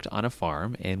Ann worked on a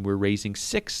farm and were raising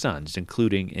 6 sons,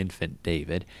 including infant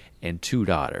David, and 2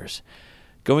 daughters.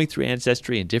 Going through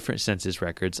Ancestry and different census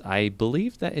records, I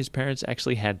believe that his parents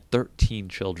actually had 13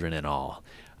 children in all,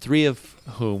 3 of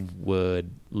whom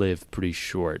would live pretty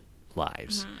short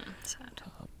lives. Sad.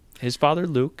 His father,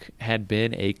 Luke, had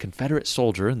been a Confederate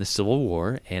soldier in the Civil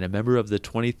War and a member of the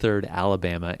 23rd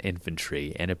Alabama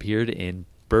Infantry and appeared in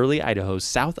Burley, Idaho's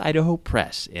South Idaho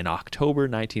Press in October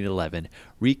 1911,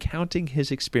 recounting his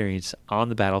experience on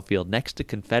the battlefield next to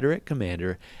Confederate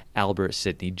commander Albert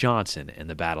Sidney Johnston in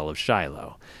the Battle of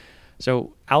Shiloh.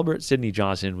 So Albert Sidney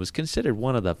Johnston was considered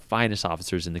one of the finest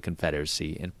officers in the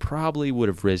Confederacy and probably would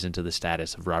have risen to the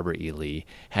status of Robert E. Lee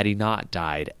had he not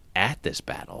died at this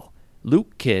battle.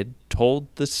 Luke Kidd told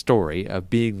the story of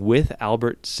being with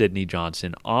Albert Sidney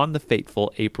Johnston on the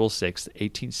fateful April 6,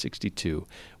 1862,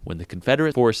 when the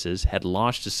Confederate forces had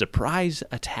launched a surprise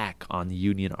attack on the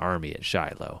Union Army at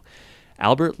Shiloh.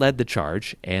 Albert led the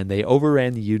charge, and they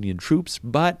overran the Union troops,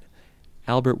 but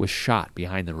Albert was shot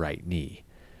behind the right knee.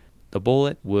 The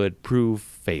bullet would prove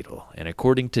fatal, and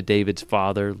according to David's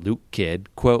father, Luke Kidd,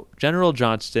 quote, General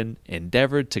Johnston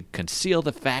endeavored to conceal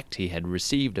the fact he had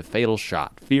received a fatal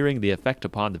shot, fearing the effect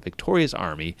upon the victorious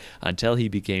army until he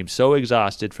became so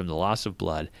exhausted from the loss of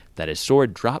blood that his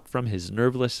sword dropped from his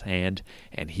nerveless hand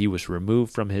and he was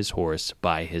removed from his horse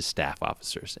by his staff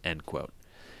officers, end quote.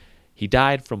 He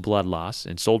died from blood loss,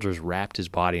 and soldiers wrapped his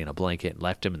body in a blanket and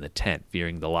left him in the tent,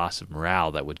 fearing the loss of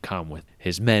morale that would come with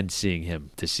his men seeing him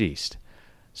deceased.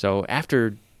 So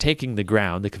after taking the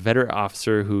ground, the Confederate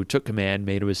officer who took command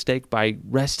made a mistake by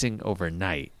resting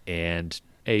overnight, and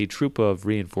a troop of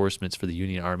reinforcements for the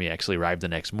Union Army actually arrived the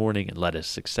next morning and led a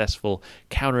successful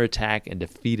counterattack and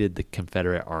defeated the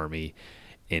Confederate Army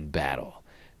in battle.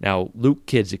 Now, Luke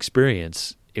Kidd's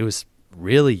experience, it was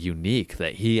really unique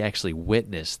that he actually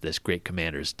witnessed this great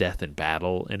commander's death in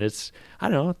battle, and I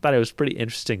thought it was pretty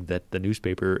interesting that the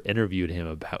newspaper interviewed him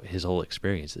about his whole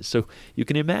experiences. So you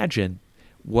can imagine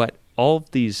what all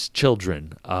of these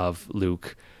children of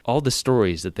Luke, all the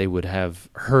stories that they would have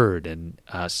heard, and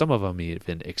some of them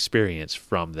even experienced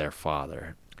from their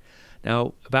father.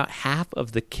 Now, about half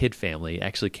of the Kidd family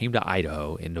actually came to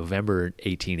Idaho in November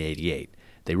 1888.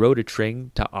 They rode a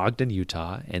train to Ogden,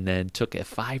 Utah, and then took a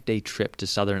 5-day trip to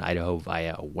southern Idaho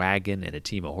via a wagon and a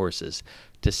team of horses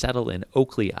to settle in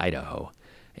Oakley, Idaho.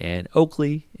 And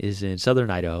Oakley is in southern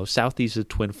Idaho, southeast of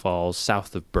Twin Falls,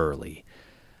 south of Burley.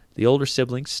 The older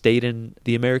siblings stayed in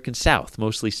the American South,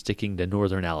 mostly sticking to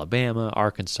northern Alabama,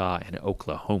 Arkansas, and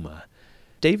Oklahoma.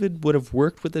 David would have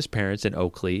worked with his parents in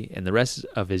Oakley and the rest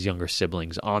of his younger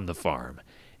siblings on the farm,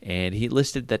 and he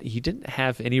listed that he didn't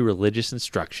have any religious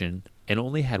instruction and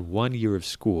only had 1 year of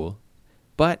school,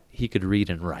 but he could read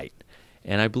and write.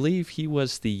 And I believe he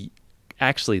was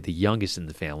actually the youngest in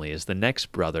the family, as the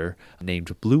next brother, named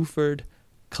Bluford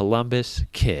Columbus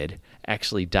Kidd,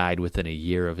 actually died within a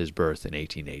year of his birth in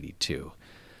 1882.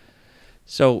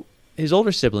 So his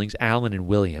older siblings, Alan and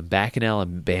William, back in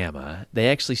Alabama, they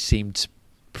actually seemed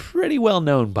pretty well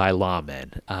known by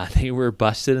lawmen. They were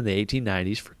busted in the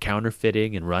 1890s for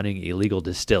counterfeiting and running illegal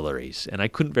distilleries, and I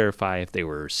couldn't verify if they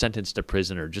were sentenced to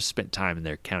prison or just spent time in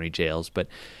their county jails, but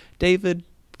David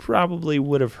probably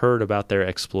would have heard about their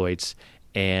exploits,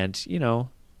 and,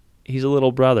 he's a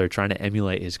little brother trying to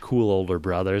emulate his cool older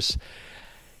brothers.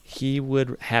 He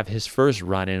would have his first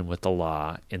run-in with the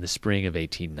law in the spring of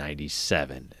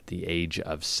 1897. At the age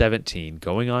of 17,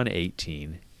 going on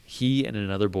 18, he and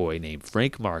another boy named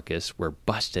Frank Marcus were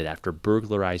busted after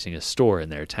burglarizing a store in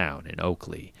their town in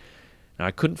Oakley. Now,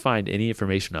 I couldn't find any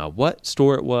information on what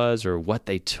store it was or what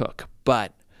they took,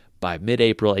 but by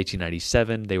mid-April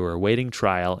 1897, they were awaiting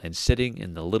trial and sitting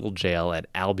in the little jail at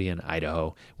Albion,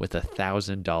 Idaho, with a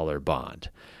 $1,000 bond.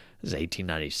 This is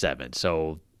 1897,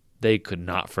 so they could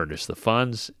not furnish the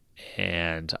funds,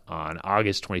 and on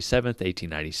August 27th,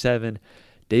 1897,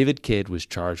 David Kidd was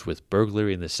charged with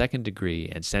burglary in the second degree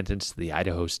and sentenced to the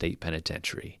Idaho State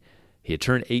Penitentiary. He had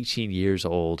turned 18 years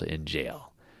old in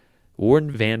jail. Warden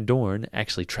Van Dorn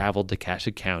actually traveled to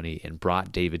Cassia County and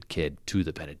brought David Kidd to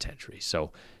the penitentiary.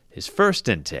 So his first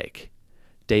intake,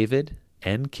 David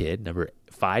N. Kidd, number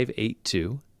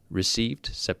 582, received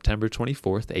September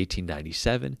 24th,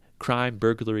 1897, crime,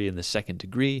 burglary in the second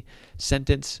degree,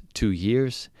 sentence 2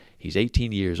 years. He's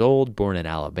 18 years old, born in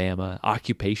Alabama.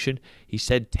 Occupation, he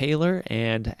said tailor,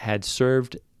 and had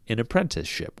served an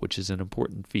apprenticeship, which is an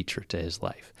important feature to his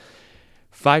life.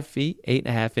 5 feet,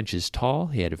 8.5 inches tall.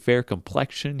 He had a fair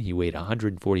complexion. He weighed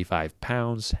 145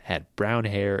 pounds, had brown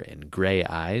hair and gray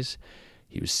eyes.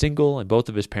 He was single, and both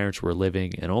of his parents were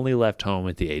living, and only left home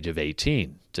at the age of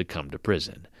 18 to come to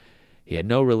prison. He had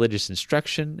no religious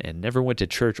instruction and never went to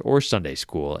church or Sunday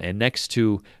school, and next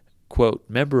to, quote,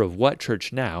 member of what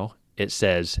church now, it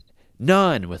says,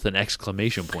 none, with an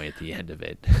exclamation point at the end of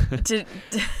it.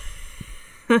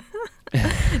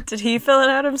 Did he fill it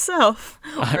out himself?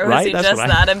 Or was he just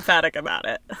that emphatic about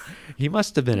it? He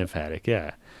must have been emphatic,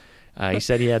 yeah. He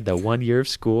said he had the 1 year of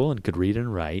school and could read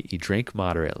and write. He drank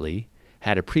moderately,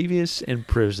 had a previous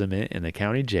imprisonment in the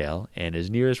county jail, and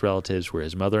his nearest relatives were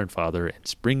his mother and father in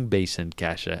Spring Basin,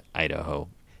 Cassia, Idaho.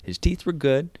 His teeth were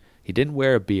good. He didn't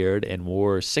wear a beard and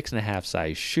wore a 6.5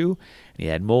 size shoe. And he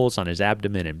had moles on his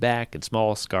abdomen and back and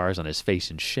small scars on his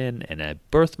face and shin and a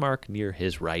birthmark near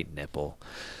his right nipple.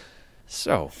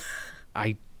 So,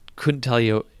 I couldn't tell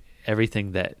you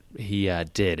everything that he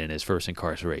did in his first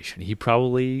incarceration. He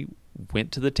probably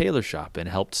went to the tailor shop and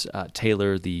helped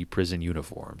tailor the prison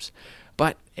uniforms.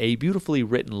 But a beautifully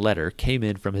written letter came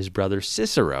in from his brother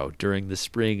Cicero during the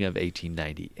spring of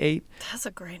 1898. That's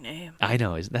a great name. I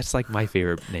know. That's like my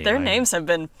favorite name. Their names have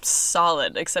been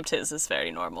solid, except his is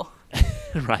very normal.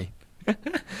 Right.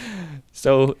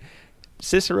 So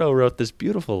Cicero wrote this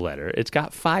beautiful letter. It's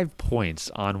got 5 points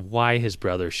on why his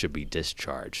brother should be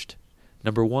discharged.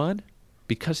 Number 1,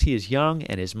 because he is young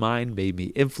and his mind may be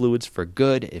influenced for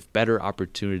good if better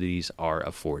opportunities are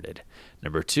afforded.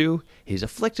 Number 2, he's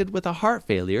afflicted with a heart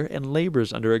failure and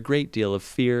labors under a great deal of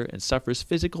fear and suffers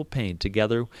physical pain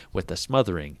together with the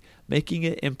smothering, making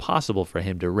it impossible for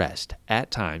him to rest,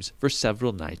 at times, for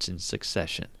several nights in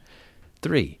succession.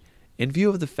 3. In view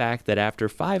of the fact that after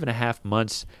 5.5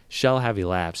 months shall have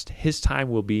elapsed, his time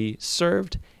will be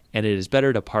served, and it is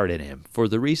better to pardon him, for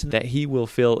the reason that he will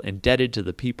feel indebted to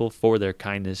the people for their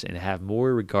kindness and have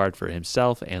more regard for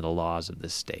himself and the laws of the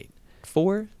state.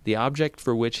 4. The object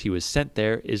for which he was sent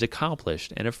there is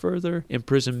accomplished, and a further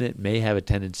imprisonment may have a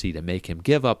tendency to make him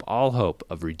give up all hope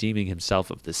of redeeming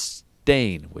himself of the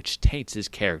stain which taints his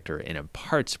character and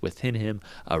imparts within him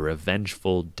a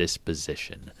revengeful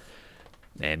disposition.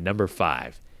 And number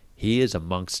 5, he is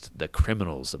amongst the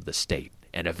criminals of the state,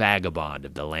 and a vagabond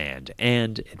of the land,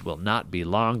 and it will not be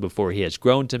long before he has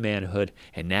grown to manhood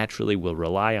and naturally will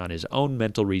rely on his own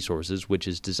mental resources, which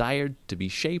is desired to be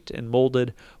shaped and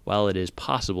molded while it is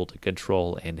possible to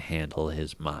control and handle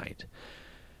his mind.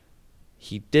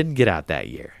 He didn't get out that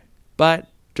year, but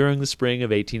during the spring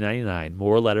of 1899,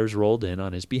 more letters rolled in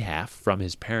on his behalf from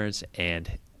his parents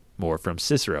and more from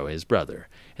Cicero, his brother,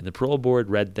 and the parole board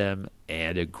read them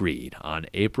and agreed. On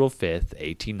April 5th,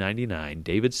 1899,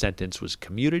 David's sentence was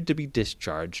commuted to be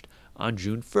discharged on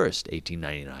June 1st,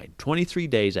 1899, 23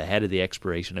 days ahead of the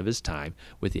expiration of his time,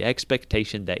 with the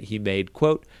expectation that he made,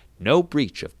 quote, no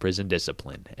breach of prison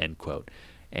discipline, end quote.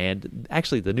 And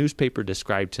actually, the newspaper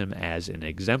described him as an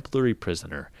exemplary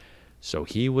prisoner. So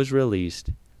he was released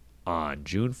on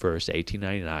June 1st,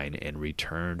 1899, and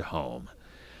returned home.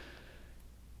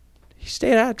 He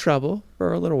stayed out of trouble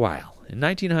for a little while. In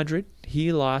 1900,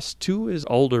 he lost 2 of his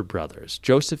older brothers.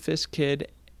 Josephus Kidd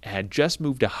had just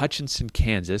moved to Hutchinson,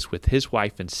 Kansas with his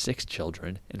wife and 6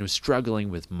 children and was struggling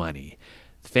with money.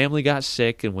 The family got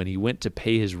sick, and when he went to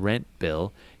pay his rent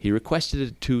bill, he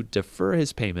requested to defer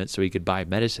his payment so he could buy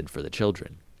medicine for the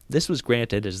children. This was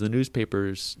granted, as the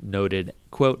newspapers noted,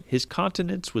 quote, his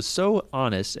countenance was so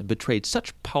honest and betrayed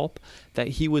such pulp that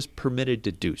he was permitted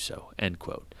to do so, end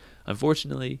quote.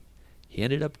 Unfortunately, he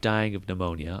ended up dying of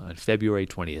pneumonia on February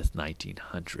 20th,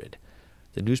 1900.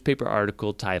 The newspaper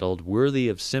article titled Worthy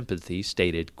of Sympathy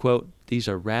stated, quote, these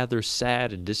are rather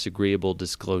sad and disagreeable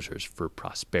disclosures for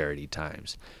prosperity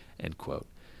times, end quote.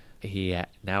 He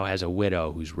now has a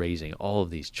widow who's raising all of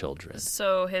these children.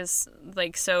 So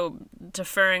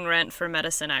deferring rent for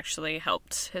medicine actually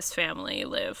helped his family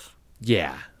live.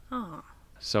 Yeah. Oh.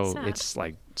 So sad. It's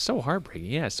like so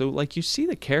heartbreaking. Yeah. So like you see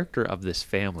the character of this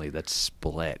family that's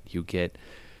split. You get,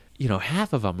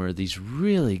 half of them are these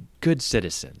really good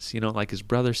citizens, like his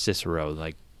brother Cicero,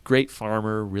 like great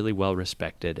farmer, really well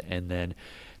respected. And then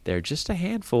they're just a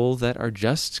handful that are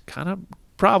just kind of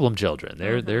problem children.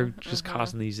 They're just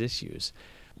causing these issues.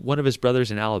 One of his brothers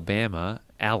in Alabama,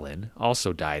 Allen,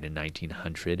 also died in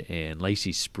 1900 in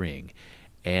Lacey Spring.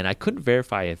 And I couldn't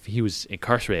verify if he was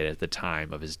incarcerated at the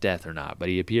time of his death or not, but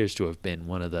he appears to have been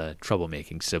one of the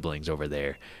troublemaking siblings over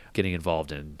there, getting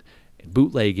involved in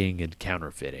bootlegging and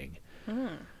counterfeiting.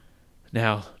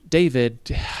 Now, David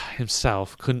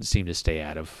himself couldn't seem to stay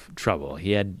out of trouble.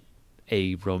 He had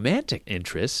a romantic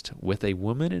interest with a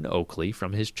woman in Oakley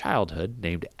from his childhood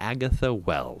named Agatha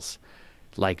Wells.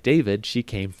 Like David, she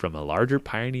came from a larger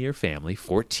pioneer family,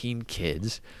 14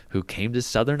 kids, who came to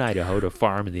southern Idaho to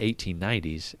farm in the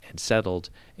 1890s and settled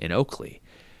in Oakley.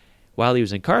 While he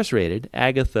was incarcerated,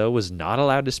 Agatha was not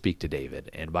allowed to speak to David,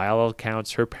 and by all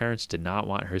accounts, her parents did not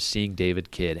want her seeing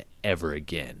David Kidd ever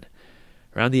again.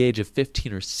 Around the age of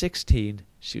 15 or 16,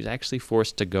 she was actually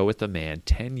forced to go with a man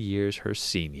 10 years her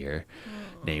senior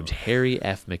named Harry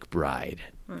F. McBride,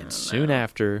 and soon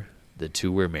after, the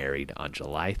two were married on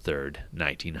July 3rd,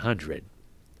 1900.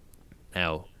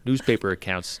 Now, newspaper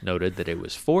accounts noted that it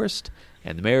was forced,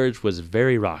 and the marriage was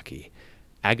very rocky.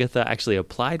 Agatha actually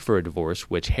applied for a divorce,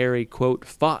 which Harry, quote,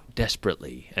 fought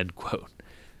desperately, end quote.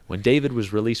 When David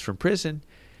was released from prison,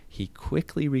 he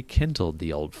quickly rekindled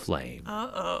the old flame.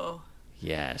 Uh-oh.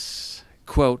 Yes.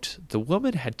 Quote, the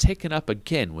woman had taken up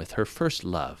again with her first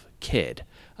love, Kidd,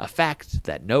 a fact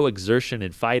that no exertion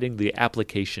in fighting the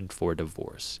application for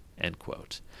divorce, end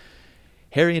quote.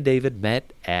 Harry and David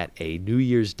met at a New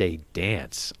Year's Day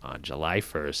dance on July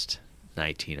 1st,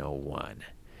 1901.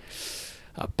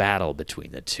 A battle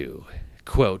between the two.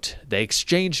 Quote, they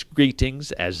exchanged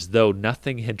greetings as though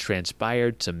nothing had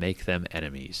transpired to make them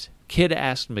enemies. Kidd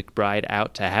asked McBride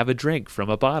out to have a drink from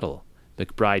a bottle.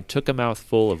 McBride took a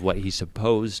mouthful of what he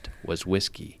supposed was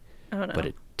whiskey, but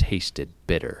it tasted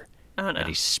bitter, and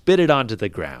he spit it onto the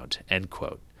ground, end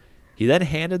quote. He then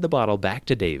handed the bottle back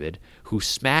to David, who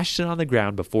smashed it on the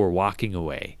ground before walking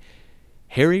away.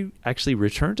 Harry actually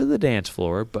returned to the dance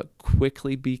floor, but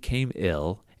quickly became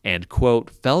ill and,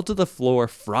 quote, fell to the floor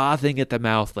frothing at the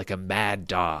mouth like a mad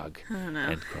dog,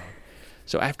 end quote.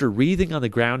 So after wreathing on the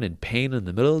ground in pain in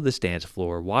the middle of this dance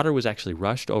floor, water was actually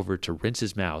rushed over to rinse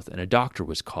his mouth, and a doctor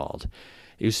was called.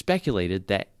 It was speculated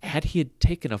that had he had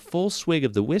taken a full swig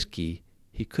of the whiskey,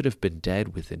 he could have been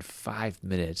dead within 5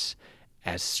 minutes,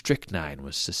 as strychnine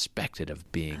was suspected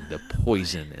of being the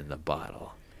poison in the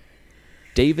bottle.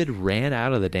 David ran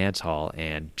out of the dance hall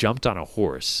and jumped on a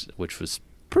horse, which was a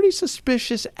pretty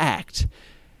suspicious act.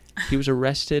 He was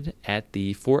arrested at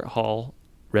the Fort Hall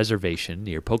Reservation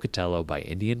near Pocatello by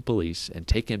Indian police and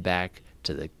taken back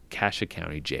to the Cassia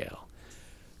County Jail.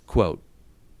 Quote,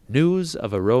 "News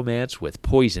of a romance with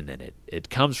poison in it. It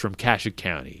comes from Cassia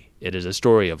County. It is a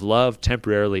story of love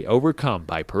temporarily overcome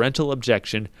by parental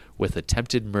objection with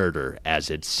attempted murder as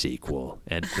its sequel."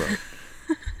 End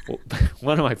quote.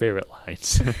 One of my favorite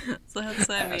lines. So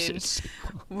that's,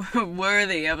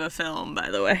 worthy of a film, by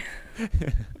the way.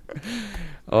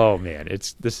 Oh man,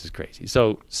 this is crazy.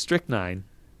 So strychnine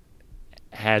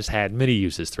has had many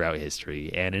uses throughout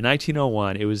history, and in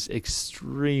 1901 it was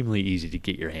extremely easy to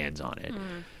get your hands on it.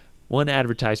 One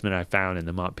advertisement I found in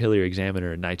the Montpelier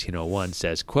Examiner in 1901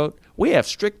 says, quote, "We have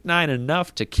strychnine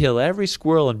enough to kill every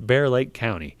squirrel in Bear Lake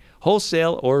County,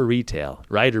 wholesale or retail,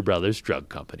 Ryder Brothers Drug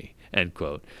Company," end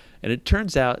quote. And it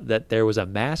turns out that there was a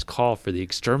mass call for the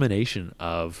extermination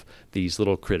of these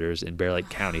little critters in Bear Lake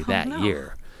County that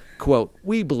year. Quote,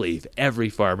 "We believe every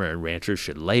farmer and rancher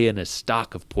should lay in a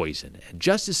stock of poison, and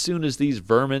just as soon as these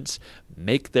vermins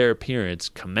make their appearance,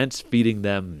 commence feeding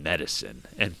them medicine,"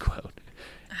 end quote.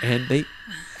 And they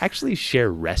actually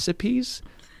share recipes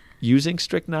using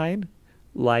strychnine,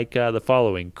 like the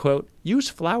following, quote, "Use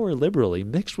flour liberally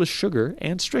mixed with sugar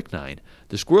and strychnine.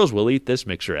 The squirrels will eat this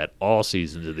mixture at all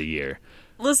seasons of the year."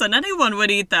 Listen, anyone would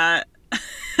eat that.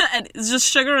 It's just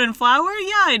sugar and flour?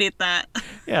 Yeah, I'd eat that.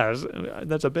 Yeah,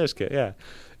 that's a biscuit, yeah.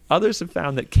 Others have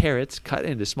found that carrots cut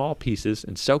into small pieces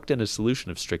and soaked in a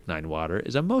solution of strychnine water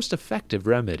is a most effective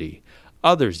remedy.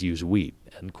 Others use wheat,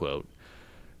 end quote.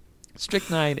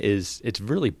 Strychnine it's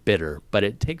really bitter, but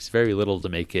it takes very little to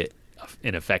make it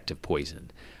an effective poison.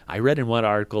 I read in one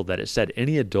article that it said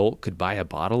any adult could buy a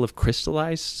bottle of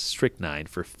crystallized strychnine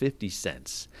for 50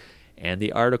 cents. And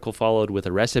the article followed with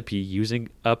a recipe using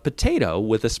a potato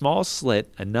with a small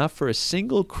slit, enough for a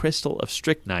single crystal of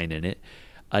strychnine in it,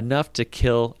 enough to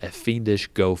kill a fiendish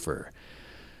gopher.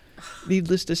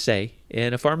 Needless to say,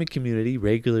 in a farming community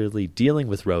regularly dealing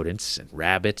with rodents and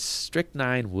rabbits,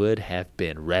 strychnine would have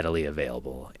been readily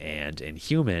available. And in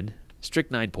human,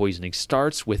 strychnine poisoning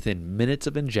starts within minutes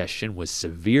of ingestion with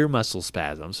severe muscle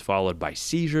spasms, followed by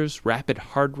seizures, rapid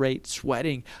heart rate,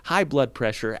 sweating, high blood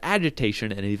pressure,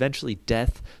 agitation, and eventually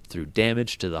death through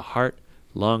damage to the heart,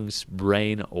 lungs,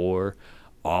 brain, or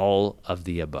all of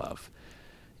the above.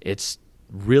 It's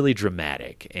really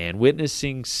dramatic, and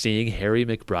seeing Harry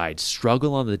McBride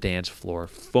struggle on the dance floor,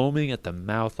 foaming at the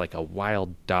mouth like a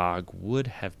wild dog, would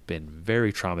have been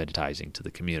very traumatizing to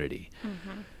the community.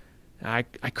 Mm-hmm. I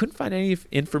couldn't find any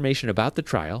information about the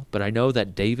trial, but I know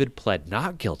that David pled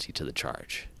not guilty to the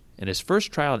charge. In his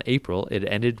first trial in April, it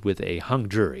ended with a hung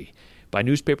jury. By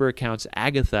newspaper accounts,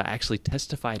 Agatha actually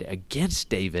testified against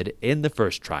David in the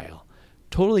first trial,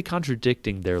 totally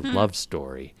contradicting their love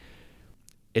story.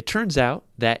 It turns out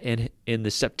that in the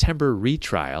September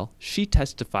retrial, she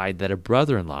testified that a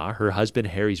brother-in-law, her husband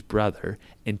Harry's brother,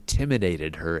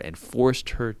 intimidated her and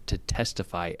forced her to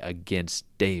testify against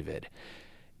David.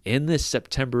 In this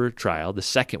September trial, the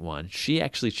second one, she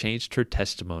actually changed her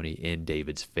testimony in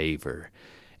David's favor.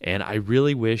 And I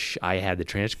really wish I had the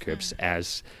transcripts,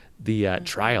 as the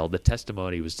trial, the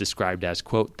testimony was described as,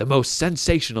 quote, "the most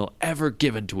sensational ever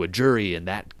given to a jury in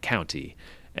that county,"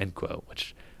 end quote,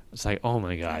 which it's like, oh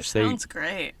my gosh. That sounds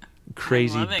great.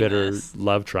 Crazy, bitter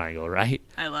love triangle, right?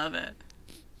 I love it.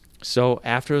 So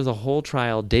after the whole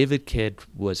trial, David Kidd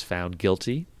was found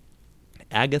guilty.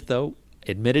 Agatha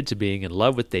admitted to being in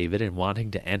love with David and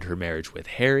wanting to end her marriage with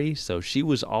Harry, so she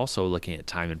was also looking at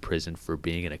time in prison for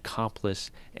being an accomplice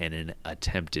and an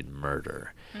attempted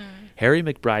murder. Harry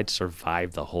McBride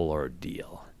survived the whole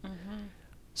ordeal.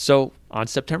 So on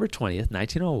September 20th,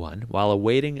 1901, while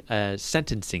awaiting a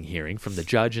sentencing hearing from the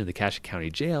judge in the Cassia County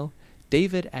Jail,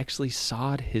 David actually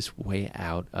sawed his way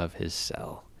out of his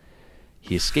cell.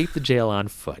 He escaped the jail on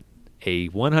foot. A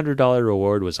 $100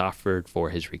 reward was offered for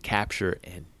his recapture,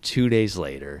 and 2 days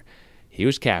later, he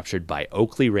was captured by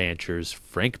Oakley ranchers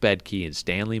Frank Bedke and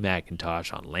Stanley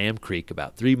McIntosh on Lamb Creek,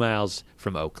 about 3 miles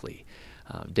from Oakley.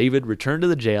 David returned to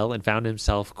the jail and found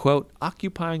himself, quote,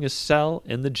 "occupying a cell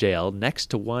in the jail next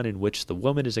to one in which the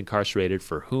woman is incarcerated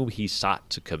for whom he sought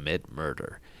to commit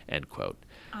murder," end quote.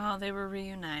 Oh, they were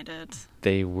reunited.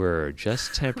 They were,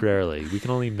 just temporarily. We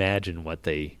can only imagine what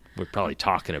they we're probably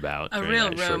talking about. A during real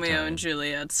that short Romeo time. and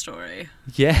Juliet story.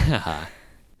 Yeah.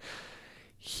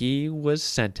 He was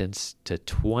sentenced to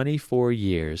 24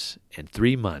 years and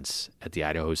 3 months at the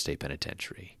Idaho State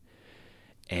Penitentiary.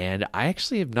 And I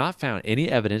actually have not found any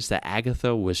evidence that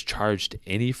Agatha was charged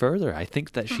any further. I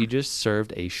think that she just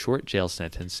served a short jail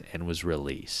sentence and was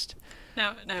released.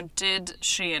 Now, did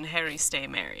she and Harry stay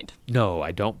married? No,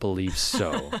 I don't believe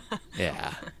so.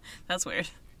 Yeah. That's weird.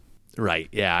 Right.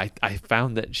 Yeah. I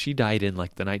found that she died in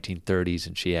like the 1930s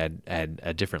and she had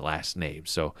a different last name.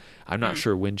 So I'm not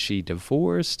sure when she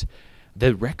divorced.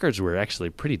 The records were actually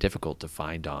pretty difficult to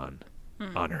find on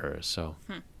her. So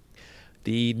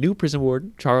the new prison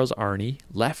warden, Charles Arney,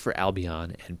 left for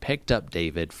Albion and picked up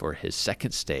David for his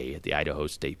second stay at the Idaho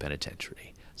State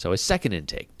Penitentiary. So his second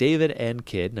intake, David N.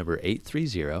 Kidd, number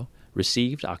 830,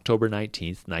 received October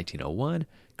 19th, 1901,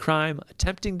 crime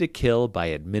attempting to kill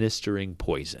by administering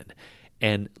poison.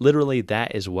 And literally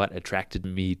that is what attracted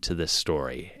me to this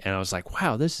story. And I was like,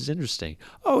 wow, this is interesting.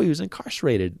 Oh, he was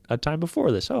incarcerated a time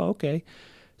before this. Oh, okay.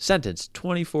 Sentenced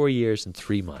 24 years and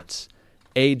 3 months.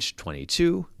 Age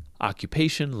 22,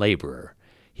 occupation laborer.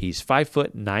 He's 5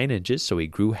 foot 9 inches, so he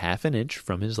grew half an inch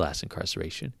from his last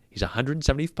incarceration. He's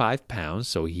 175 pounds,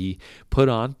 so he put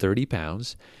on 30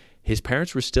 pounds. His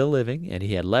parents were still living, and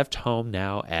he had left home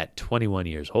now at 21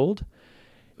 years old.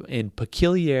 In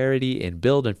peculiarity in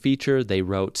build and feature, they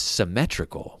wrote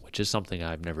symmetrical, which is something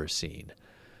I've never seen.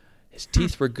 His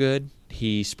teeth were good.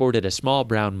 He sported a small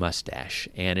brown mustache,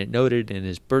 and it noted in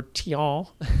his Bertillon.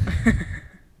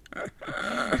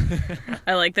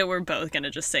 I like that we're both going to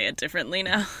just say it differently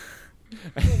now.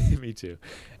 Me too.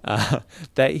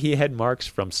 That he had marks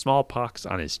from smallpox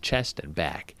on his chest and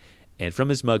back. And from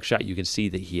his mugshot, you can see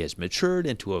that he has matured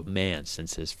into a man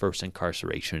since his first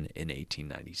incarceration in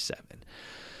 1897.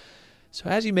 So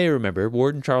as you may remember,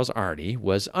 Warden Charles Arney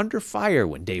was under fire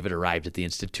when David arrived at the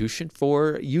institution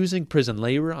for using prison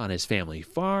labor on his family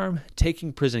farm,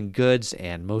 taking prison goods,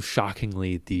 and most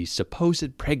shockingly, the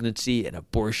supposed pregnancy and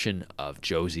abortion of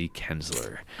Josie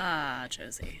Kensler. Ah,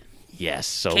 Josie. Yes,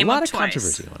 so Came a lot up of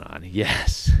controversy going on.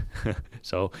 Yes.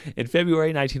 So in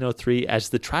February 1903, as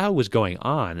the trial was going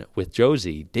on with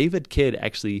Josie, David Kidd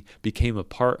actually became a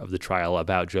part of the trial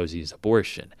about Josie's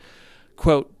abortion.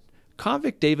 Quote,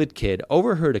 convict David Kidd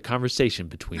overheard a conversation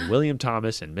between William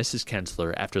Thomas and Mrs.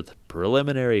 Kensler after the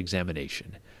preliminary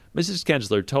examination. Mrs.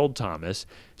 Kensler told Thomas,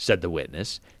 said the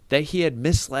witness, that he had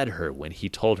misled her when he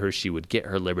told her she would get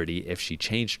her liberty if she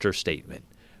changed her statement.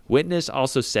 Witness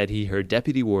also said he heard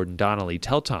Deputy Warden Donnelly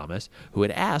tell Thomas, who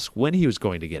had asked when he was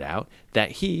going to get out,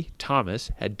 that he, Thomas,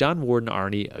 had done Warden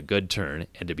Arney a good turn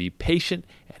and to be patient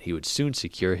and he would soon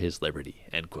secure his liberty,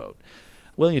 end quote.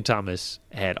 William Thomas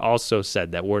had also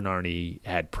said that Warden Arney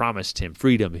had promised him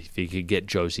freedom if he could get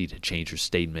Josie to change her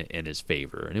statement in his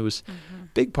favor. And it was a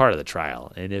big part of the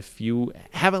trial. And if you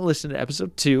haven't listened to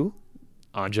episode 2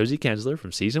 on Josie Kensler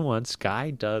from season 1,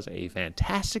 Sky does a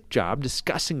fantastic job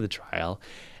discussing the trial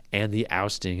and the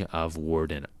ousting of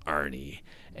Warden Arney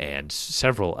and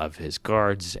several of his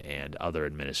guards and other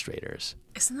administrators.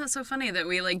 Isn't that so funny that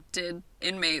we did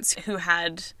inmates who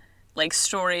had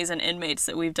stories and inmates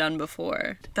that we've done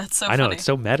before? That's so funny. I know, it's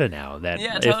so meta now that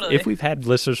yeah, totally. if we've had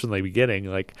listeners from the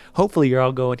beginning, hopefully you're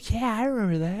all going, yeah, I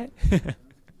remember that.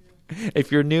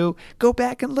 If you're new, go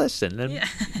back and listen and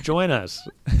join us.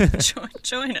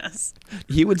 Join us.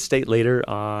 He would state later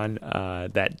on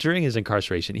that during his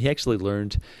incarceration, he actually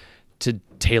learned to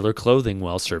tailor clothing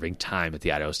while serving time at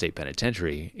the Idaho State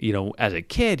Penitentiary. You know, as a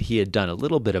kid, he had done a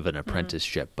little bit of an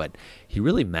apprenticeship, but he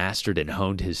really mastered and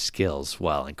honed his skills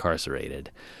while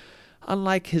incarcerated.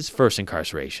 Unlike his first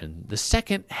incarceration, the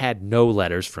second had no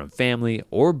letters from family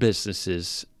or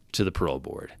businesses to the parole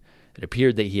board. It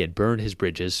appeared that he had burned his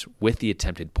bridges with the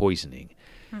attempted poisoning.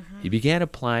 He began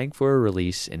applying for a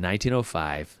release in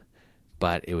 1905,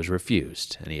 but it was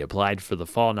refused, and he applied for the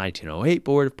fall 1908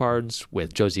 Board of Pardons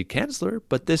with Josie Kensler,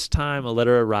 but this time a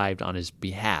letter arrived on his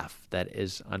behalf that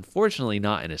is unfortunately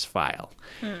not in his file.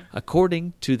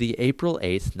 According to the April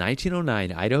 8th,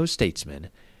 1909 Idaho Statesman,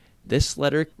 this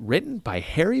letter, written by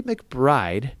Harry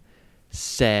McBride,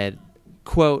 said,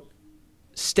 quote,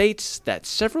 states that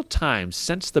several times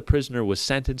since the prisoner was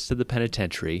sentenced to the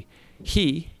penitentiary,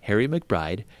 he, Harry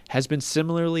McBride, has been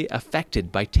similarly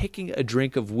affected by taking a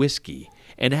drink of whiskey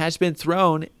and has been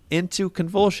thrown into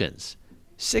convulsions.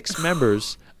 6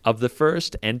 members of the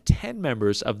first and 10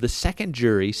 members of the second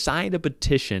jury signed a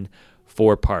petition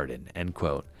for pardon, end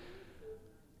quote.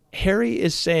 Harry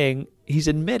is saying he's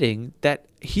admitting that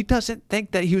he doesn't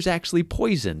think that he was actually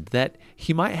poisoned, that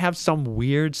he might have some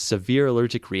weird, severe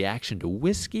allergic reaction to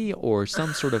whiskey or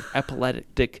some sort of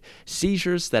epileptic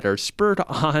seizures that are spurred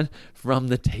on from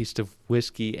the taste of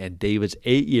whiskey, and David's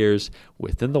 8 years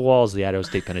within the walls of the Idaho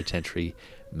State Penitentiary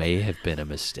may have been a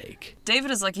mistake.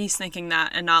 David is like, he's thinking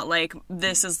that and not like,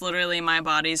 this is literally my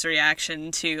body's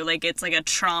reaction to, like, it's like a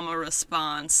trauma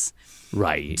response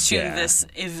right to this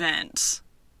event.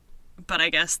 But I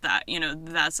guess that,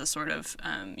 that's a sort of,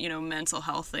 mental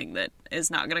health thing that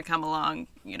is not going to come along,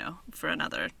 for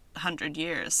another 100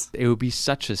 years. It would be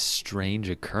such a strange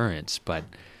occurrence, but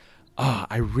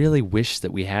I really wish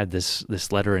that we had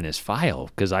this letter in his file,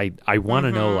 because I want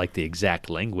to know, like, the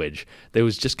exact language. There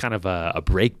was just kind of a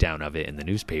breakdown of it in the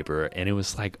newspaper, and it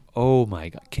was like, oh my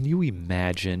God, can you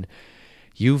imagine?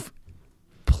 You've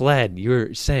pled,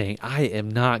 you're saying, I am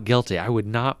not guilty. I would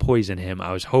not poison him.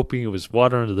 I was hoping it was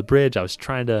water under the bridge. I was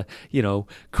trying to,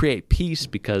 create peace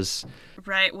because...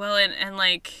 Right. Well, and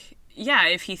like, yeah,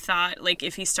 if he thought, like,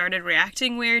 if he started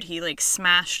reacting weird, he, like,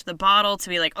 smashed the bottle to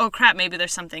be like, oh, crap, maybe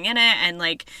there's something in it. And,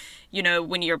 like,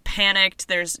 when you're panicked,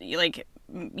 there's, like...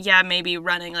 Yeah, maybe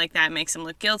running like that makes him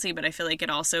look guilty, but I feel like it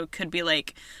also could be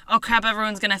like, oh, crap,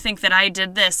 everyone's going to think that I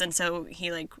did this. And so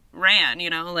he, like, ran,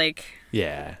 like...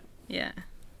 Yeah. Yeah.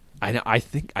 I know. I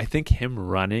think him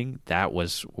running,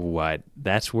 that's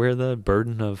where the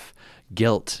burden of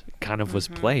guilt kind of was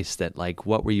placed. That, like,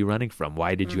 what were you running from?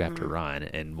 Why did you have to run?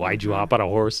 And why did you hop on a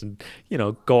horse and,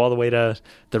 go all the way to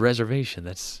the reservation?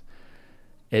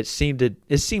 It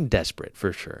seemed desperate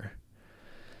for sure.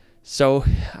 So,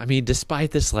 I mean,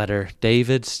 despite this letter,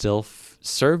 David still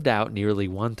served out nearly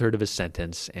 1/3 of his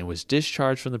sentence and was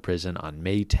discharged from the prison on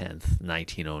May 10th,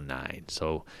 1909.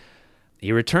 So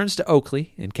he returns to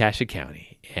Oakley in Cassia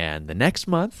County, and the next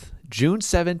month, June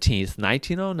 17th,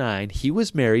 1909, he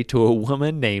was married to a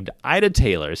woman named Ida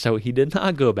Taylor, so he did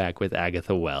not go back with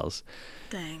Agatha Wells.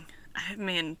 Dang. I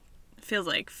mean, feels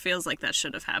like that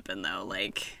should have happened, though.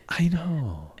 Like, I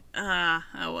know.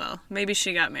 Oh well, maybe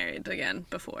she got married again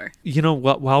before.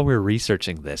 While we're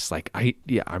researching this, like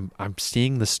I'm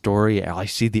seeing the story. I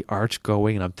see the arch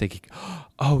going, and I'm thinking,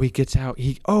 oh, he gets out.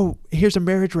 Here's a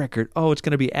marriage record. Oh, it's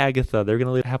gonna be Agatha. They're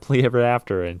gonna live happily ever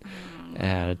after, and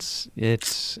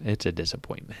it's a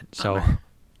disappointment. So,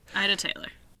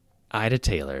 Ida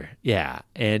Taylor, yeah,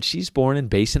 and she's born in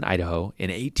Basin, Idaho in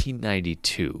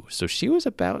 1892, so she was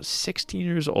about 16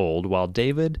 years old, while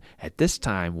David, at this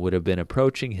time, would have been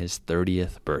approaching his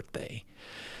 30th birthday.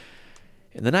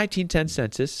 In the 1910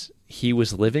 census, he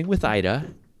was living with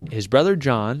Ida, his brother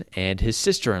John, and his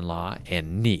sister-in-law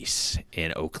and niece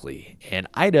in Oakley, and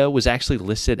Ida was actually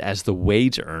listed as the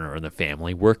wage earner in the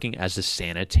family, working as a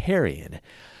sanitarian.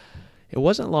 It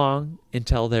wasn't long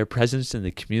until their presence in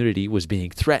the community was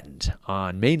being threatened.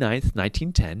 On May 9th,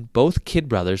 1910, both Kidd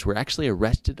brothers were actually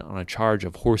arrested on a charge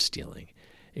of horse stealing.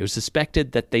 It was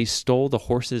suspected that they stole the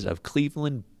horses of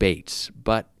Cleveland Bates,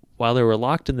 but while they were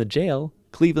locked in the jail,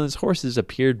 Cleveland's horses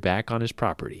appeared back on his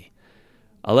property.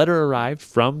 A letter arrived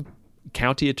from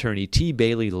County Attorney T.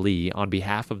 Bailey Lee on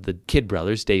behalf of the Kidd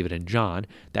brothers, David and John,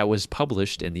 that was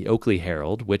published in the Oakley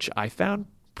Herald, which I found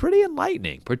pretty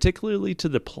enlightening, particularly to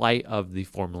the plight of the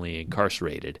formerly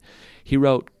incarcerated. He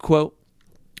wrote, quote,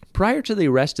 "Prior to the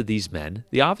arrest of these men,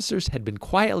 the officers had been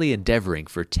quietly endeavoring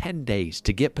for 10 days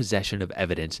to get possession of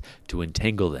evidence to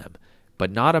entangle them, but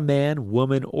not a man,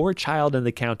 woman, or child in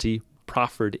the county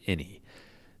proffered any.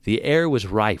 The air was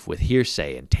rife with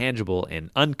hearsay and tangible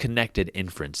and unconnected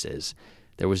inferences.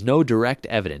 There was no direct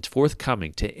evidence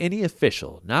forthcoming to any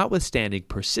official, notwithstanding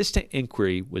persistent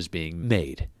inquiry was being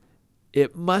made.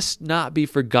 It must not be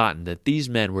forgotten that these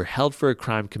men were held for a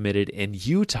crime committed in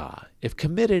Utah, if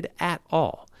committed at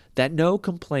all, that no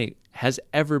complaint has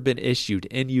ever been issued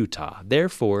in Utah,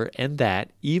 therefore, and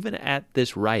that, even at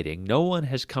this writing, no one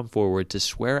has come forward to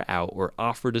swear out or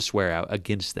offer to swear out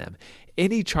against them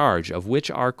any charge of which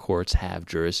our courts have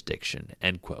jurisdiction."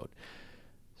 End quote.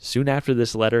 Soon after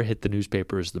this letter hit the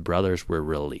newspapers, the brothers were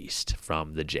released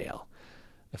from the jail.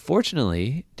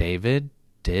 Fortunately, David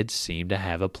did seem to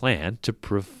have a plan to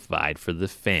provide for the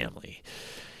family.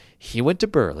 He went to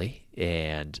Burley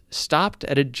and stopped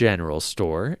at a general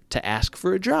store to ask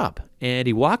for a job, and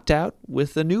he walked out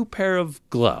with a new pair of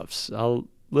gloves, a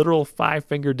literal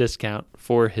 5-finger discount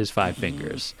for his 5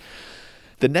 fingers.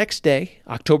 The next day,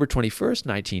 October 21st,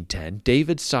 1910,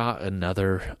 David saw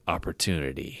another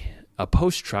opportunity. A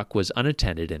post truck was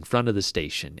unattended in front of the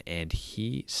station, and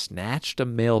he snatched a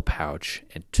mail pouch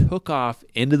and took off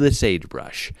into the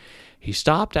sagebrush. He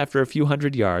stopped after a few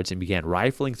hundred yards and began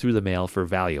rifling through the mail for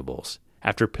valuables.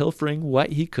 After pilfering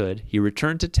what he could, he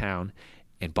returned to town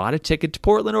and bought a ticket to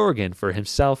Portland, Oregon for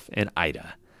himself and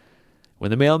Ida.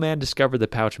 When the mailman discovered the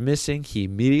pouch missing, he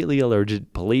immediately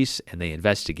alerted police and they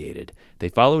investigated. They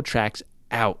followed tracks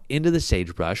out into the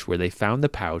sagebrush where they found the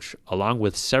pouch along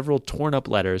with several torn up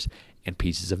letters and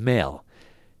pieces of mail.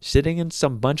 Sitting in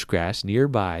some bunch grass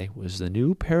nearby was the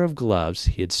new pair of gloves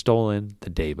he had stolen the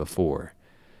day before.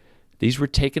 These were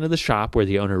taken to the shop where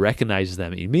the owner recognized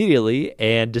them immediately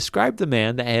and described the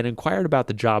man that had inquired about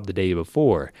the job the day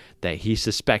before that he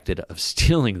suspected of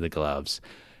stealing the gloves.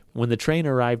 When the train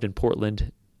arrived in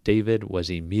Portland, David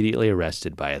was immediately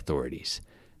arrested by authorities.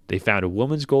 They found a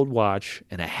woman's gold watch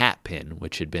and a hat pin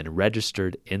which had been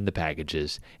registered in the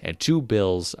packages and 2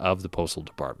 bills of the Postal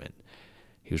Department.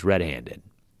 He was red-handed.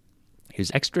 He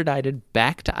was extradited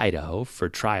back to Idaho for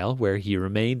trial where he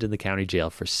remained in the county jail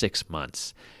for 6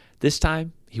 months. This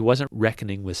time, he wasn't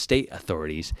reckoning with state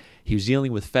authorities. He was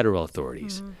dealing with federal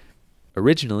authorities.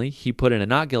 Originally, he put in a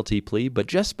not guilty plea, but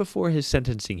just before his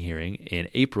sentencing hearing in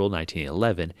April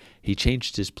 1911, he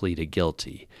changed his plea to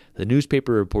guilty. The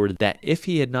newspaper reported that if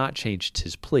he had not changed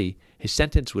his plea, his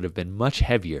sentence would have been much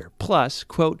heavier. Plus,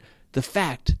 quote, the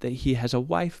fact that he has a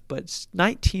wife but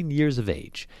 19 years of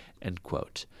age, end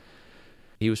quote.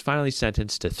 He was finally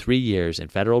sentenced to 3 years in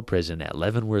federal prison at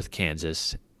Leavenworth,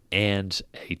 Kansas, and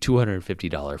a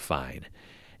 $250 fine.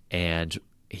 And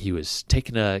he was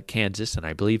taken to Kansas, and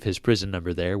I believe his prison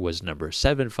number there was number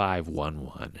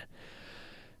 7511.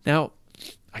 Now,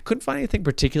 I couldn't find anything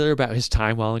particular about his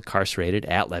time while incarcerated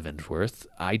at Leavenworth.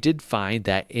 I did find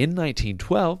that in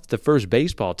 1912, the first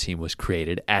baseball team was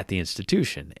created at the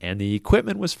institution, and the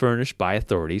equipment was furnished by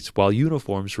authorities while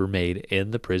uniforms were made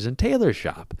in the prison tailor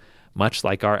shop, much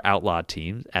like our outlaw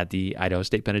team at the Idaho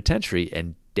State Penitentiary.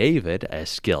 And David, a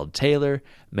skilled tailor,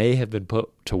 may have been put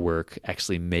to work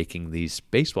actually making these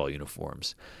baseball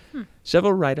uniforms.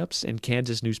 Several write-ups in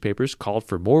Kansas newspapers called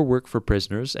for more work for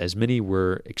prisoners, as many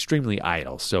were extremely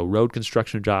idle. So road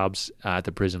construction jobs at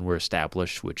the prison were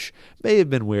established, which may have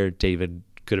been where David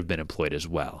could have been employed as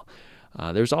well.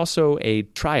 There's also a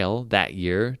trial that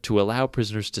year to allow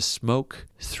prisoners to smoke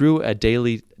through a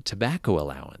daily tobacco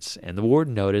allowance, and the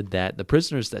warden noted that the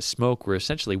prisoners that smoke were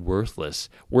essentially worthless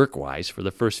work-wise for the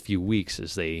first few weeks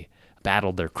as they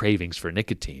battled their cravings for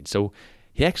nicotine. So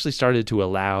he actually started to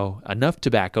allow enough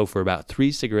tobacco for about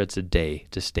 3 cigarettes a day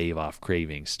to stave off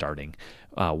cravings starting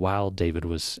while David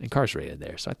was incarcerated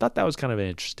there. So I thought that was kind of an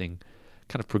interesting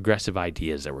kind of progressive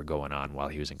ideas that were going on while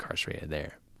he was incarcerated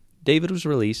there. David was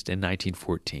released in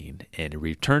 1914 and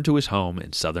returned to his home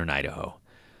in southern Idaho.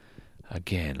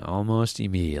 Again, almost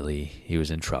immediately, he was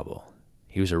in trouble.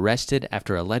 He was arrested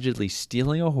after allegedly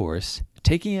stealing a horse,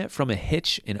 taking it from a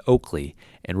hitch in Oakley,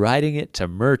 and riding it to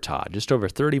Murtaugh, just over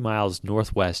 30 miles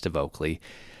northwest of Oakley,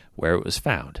 where it was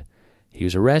found. He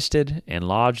was arrested and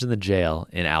lodged in the jail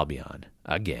in Albion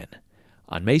again.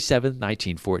 On May 7,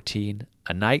 1914,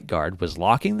 a night guard was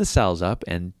locking the cells up,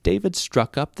 and David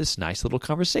struck up this nice little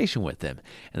conversation with him.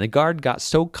 And the guard got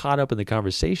so caught up in the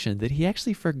conversation that he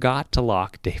actually forgot to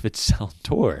lock David's cell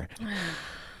door.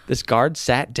 This guard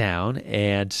sat down,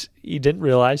 and he didn't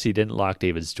realize he didn't lock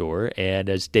David's door. And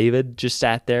as David just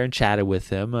sat there and chatted with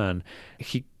him, and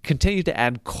he continued to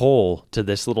add coal to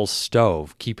this little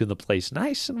stove, keeping the place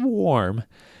nice and warm.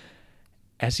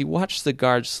 As he watched the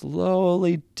guard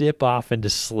slowly dip off into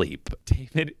sleep,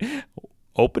 David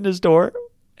opened his door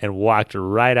and walked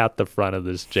right out the front of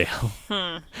this jail.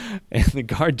 And the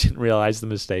guard didn't realize the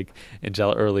mistake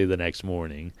until early the next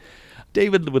morning.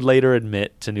 David would later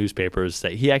admit to newspapers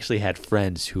that he actually had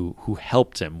friends who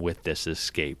helped him with this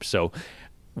escape. So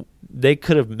they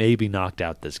could have maybe knocked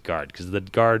out this guard, because the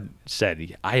guard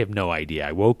said, I have no idea.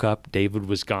 I woke up, David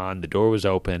was gone, the door was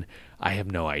open. I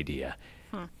have no idea.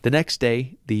 The next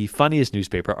day, the funniest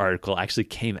newspaper article actually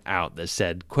came out that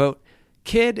said, quote,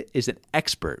 Kid is an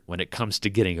expert when it comes to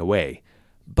getting away,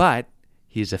 but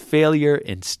he's a failure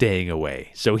in staying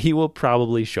away, so he will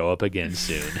probably show up again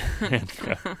soon.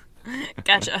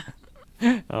 Gotcha.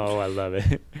 Oh, I love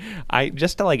it. I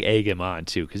just to like egg him on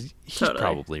too, because he's Totally.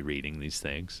 probably reading these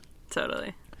things.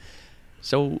 Totally.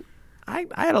 So I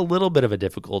had a little bit of a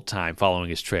difficult time following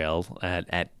his trail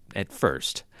at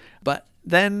first, but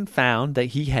then found that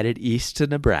he headed east to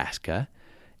Nebraska,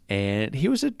 and he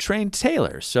was a trained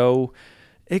tailor, so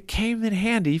it came in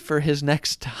handy for his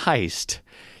next heist.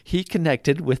 He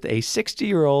connected with a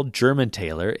 60-year-old German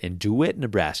tailor in DeWitt,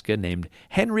 Nebraska named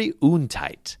Henry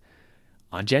Untite.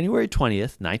 On January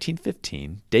 20th,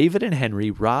 1915, David and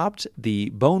Henry robbed the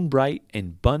Bone Bright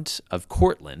and Bunt of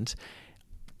Cortland,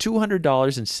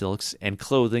 $200 in silks and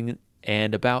clothing,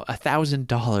 and about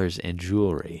 $1,000 in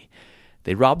jewelry.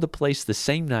 They robbed the place the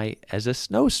same night as a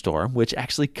snowstorm, which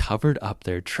actually covered up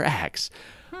their tracks.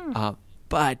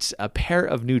 But a pair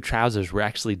of new trousers were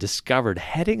actually discovered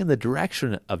heading in the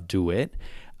direction of DeWitt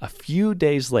a few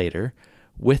days later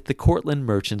with the Cortland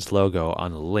Merchants logo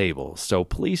on the label. So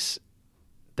police,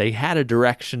 they had a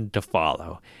direction to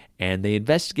follow, and they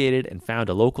investigated and found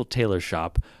a local tailor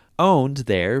shop owned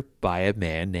there by a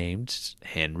man named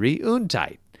Henry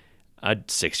Untite, a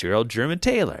 6-year-old German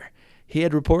tailor. He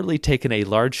had reportedly taken a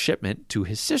large shipment to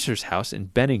his sister's house in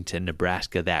Bennington,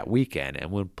 Nebraska that weekend,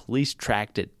 and when police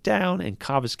tracked it down and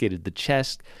confiscated the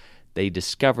chest, they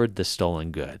discovered the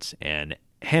stolen goods. And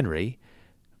Henry,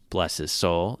 bless his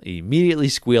soul, immediately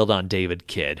squealed on David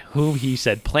Kidd, whom he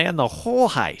said planned the whole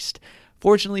heist.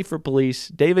 Fortunately for police,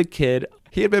 David Kidd,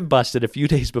 he had been busted a few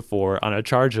days before on a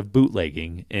charge of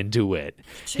bootlegging in DeWitt.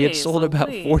 He had sold about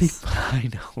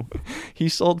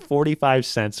 45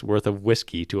 cents worth of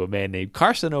whiskey to a man named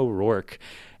Carson O'Rourke,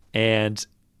 and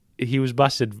he was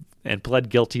busted and pled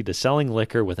guilty to selling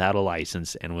liquor without a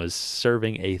license and was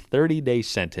serving a 30-day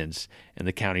sentence in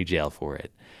the county jail for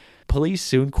it. Police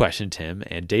soon questioned him,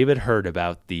 and David heard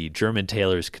about the German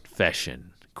tailor's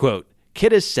confession. Quote,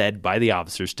 Kidd is said by the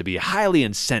officers to be highly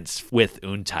incensed with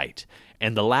Untite,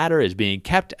 and the latter is being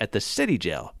kept at the city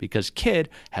jail because Kidd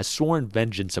has sworn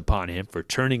vengeance upon him for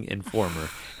turning informer,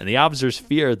 and the officers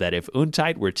fear that if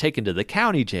Untite were taken to the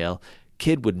county jail,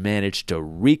 Kidd would manage to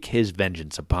wreak his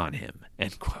vengeance upon him.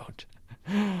 End quote.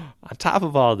 On top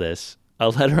of all this, a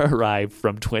letter arrived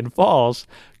from Twin Falls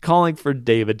calling for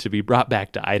David to be brought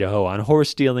back to Idaho on horse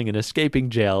stealing and escaping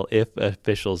jail if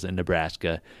officials in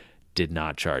Nebraska did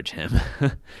not charge him.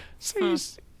 So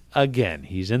he's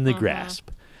in the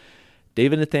grasp.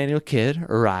 David Nathaniel Kidd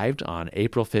arrived on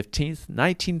April 15th,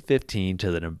 1915 to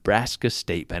the Nebraska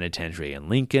State Penitentiary in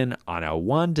Lincoln on a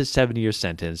 1 to 7 year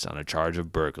sentence on a charge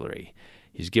of burglary.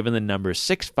 He's given the number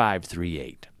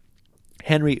 6538.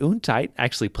 Henry Untite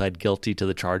actually pled guilty to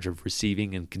the charge of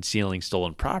receiving and concealing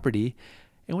stolen property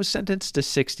and was sentenced to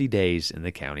 60 days in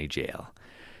the county jail.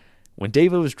 When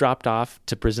David was dropped off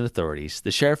to prison authorities,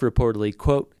 the sheriff reportedly,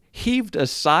 quote, heaved a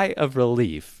sigh of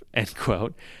relief, end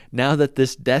quote, now that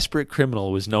this desperate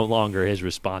criminal was no longer his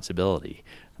responsibility.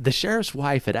 The sheriff's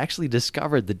wife had actually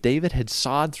discovered that David had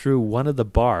sawed through one of the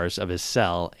bars of his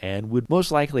cell and would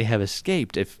most likely have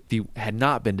escaped if he had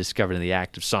not been discovered in the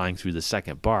act of sawing through the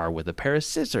second bar with a pair of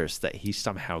scissors that he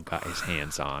somehow got his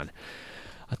hands on.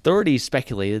 Authorities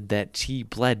speculated that he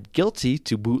pled guilty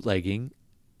to bootlegging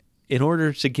in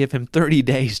order to give him 30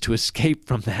 days to escape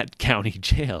from that county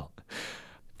jail.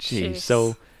 Jeez.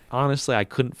 So honestly, I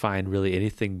couldn't find really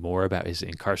anything more about his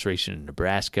incarceration in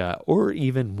Nebraska or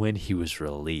even when he was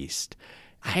released.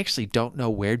 I actually don't know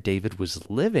where David was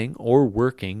living or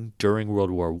working during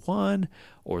World War I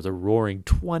or the Roaring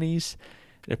 20s.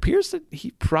 It appears that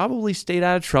he probably stayed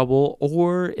out of trouble,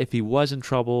 or if he was in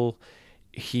trouble,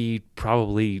 he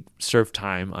probably served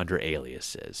time under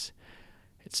aliases.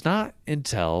 It's not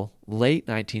until late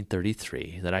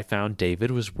 1933 that I found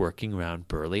David was working around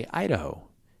Burley, Idaho.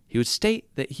 He would state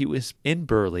that he was in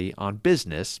Burley on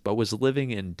business, but was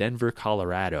living in Denver,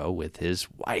 Colorado with his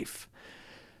wife.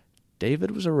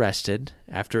 David was arrested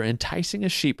after enticing a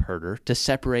sheep herder to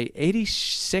separate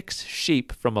 86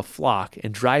 sheep from a flock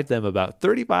and drive them about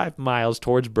 35 miles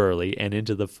towards Burley and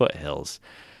into the foothills.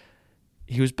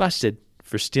 He was busted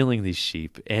for stealing these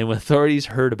sheep, and when authorities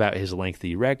heard about his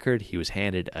lengthy record, he was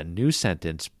handed a new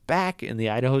sentence back in the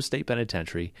Idaho State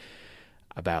Penitentiary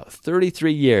about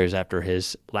 33 years after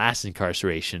his last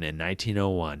incarceration in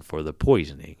 1901 for the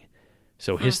poisoning.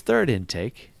 So his third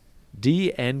intake,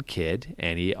 D.N. Kidd,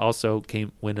 and he also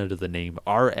went under the name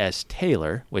R.S.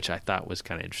 Taylor, which I thought was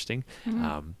kind of interesting.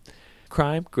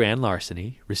 Crime, grand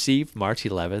larceny, received March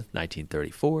 11th,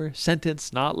 1934,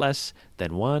 sentence not less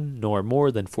than 1 nor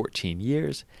more than 14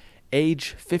 years,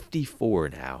 age 54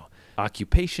 now.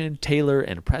 Occupation, tailor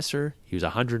and presser. He was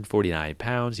 149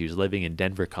 pounds. He was living in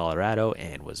Denver, Colorado,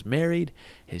 and was married.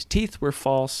 His teeth were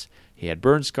false. He had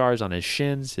burn scars on his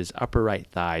shins, his upper right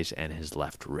thighs, and his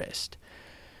left wrist.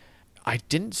 I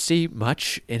didn't see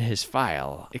much in his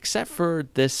file, except for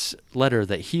this letter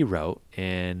that he wrote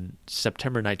in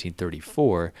September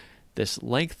 1934, this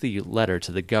lengthy letter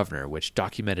to the governor, which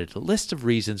documented a list of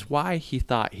reasons why he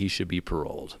thought he should be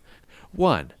paroled.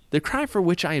 1. The crime for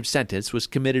which I am sentenced was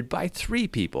committed by 3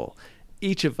 people.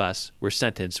 Each of us were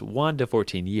sentenced 1 to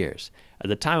 14 years. At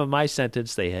the time of my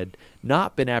sentence, they had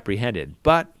not been apprehended,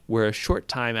 but were a short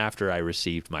time after I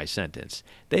received my sentence.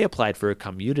 They applied for a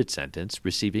commuted sentence,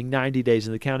 receiving 90 days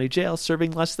in the county jail,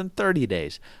 serving less than 30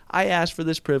 days. I asked for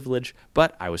this privilege,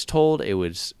 but I was told it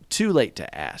was too late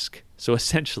to ask. So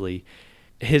essentially,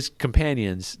 his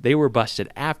companions, they were busted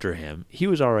after him. He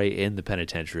was already in the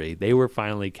penitentiary. They were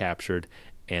finally captured,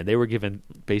 and they were given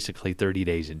basically 30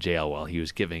 days in jail while he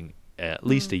was giving at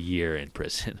least a year in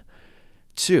prison.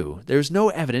 2, there's no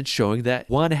evidence showing that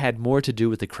one had more to do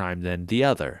with the crime than the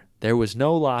other. There was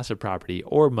no loss of property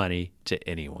or money to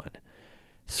anyone.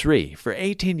 3, for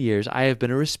 18 years, I have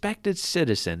been a respected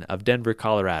citizen of Denver,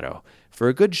 Colorado. For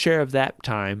a good share of that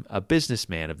time, a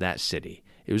businessman of that city.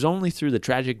 It was only through the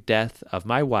tragic death of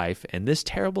my wife and this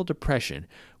terrible depression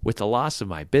with the loss of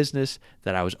my business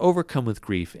that I was overcome with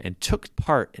grief and took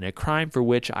part in a crime for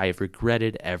which I have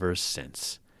regretted ever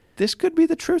since. This could be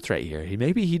the truth right here.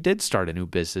 Maybe he did start a new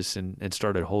business and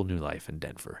start a whole new life in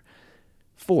Denver.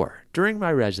 4, during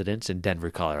my residence in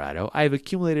Denver, Colorado, I have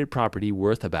accumulated property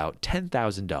worth about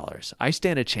 $10,000. I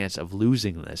stand a chance of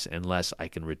losing this unless I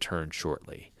can return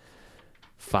shortly.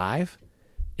 5,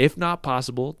 if not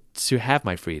possible to have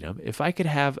my freedom, if I could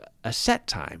have a set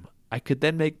time, I could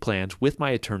then make plans with my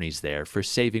attorneys there for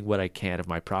saving what I can of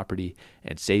my property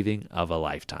and saving of a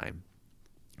lifetime.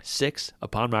 6,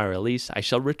 upon my release, I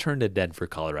shall return to Denver,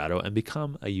 Colorado, and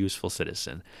become a useful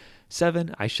citizen.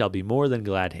 7, I shall be more than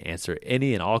glad to answer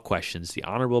any and all questions the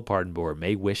Honorable Pardon Board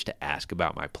may wish to ask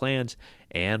about my plans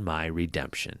and my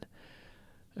redemption.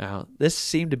 Now, this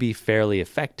seemed to be fairly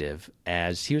effective,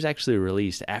 as he was actually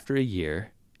released after a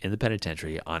year in the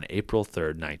penitentiary on April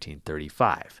 3rd,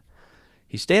 1935.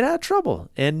 He stayed out of trouble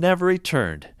and never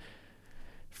returned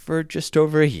for just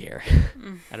over a year.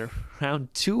 At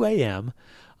around 2 a.m.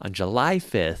 on July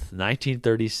 5th,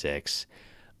 1936,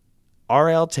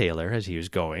 R.L. Taylor, as he was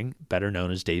going, better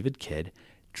known as David Kidd,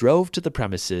 drove to the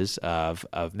premises of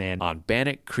a man on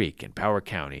Bannock Creek in Power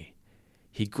County.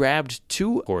 He grabbed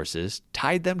 2 horses,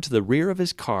 tied them to the rear of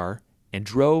his car, and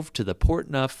drove to the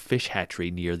Portneuf fish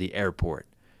hatchery near the airport.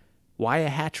 Why a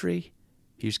hatchery?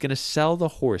 He was going to sell the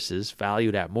horses,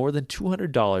 valued at more than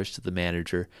 $200 to the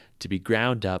manager, to be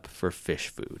ground up for fish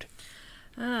food.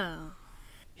 Oh.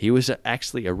 He was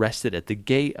actually arrested at the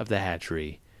gate of the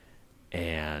hatchery,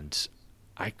 and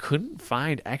I couldn't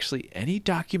find actually any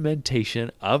documentation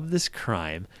of this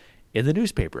crime in the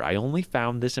newspaper. I only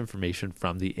found this information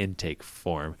from the intake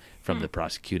form from the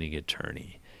prosecuting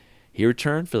attorney. He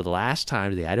returned for the last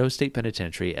time to the Idaho State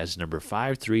Penitentiary as number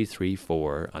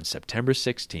 5334 on September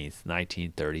 16th,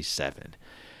 1937.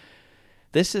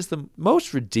 This is the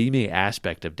most redeeming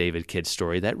aspect of David Kidd's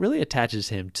story that really attaches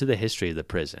him to the history of the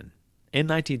prison. In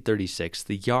 1936,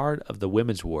 the yard of the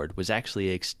women's ward was actually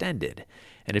extended,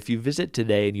 and if you visit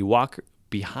today and you walk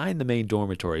behind the main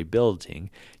dormitory building,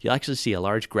 you'll actually see a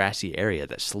large grassy area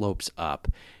that slopes up.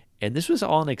 And this was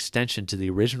all an extension to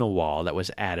the original wall that was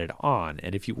added on.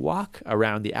 And if you walk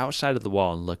around the outside of the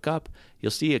wall and look up,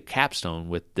 you'll see a capstone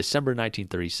with December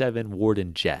 1937,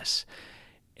 Warden Jess.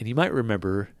 And you might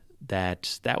remember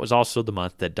that that was also the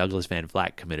month that Douglas Van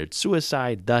Vleck committed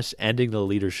suicide, thus ending the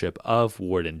leadership of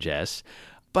Warden Jess.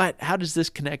 But how does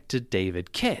this connect to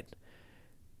David Kidd?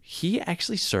 He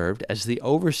actually served as the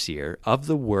overseer of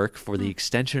the work for the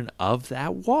extension of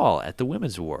that wall at the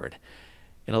women's ward.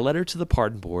 In a letter to the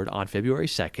Pardon Board on February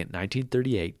 2nd,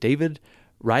 1938, David,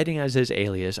 writing as his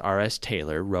alias R.S.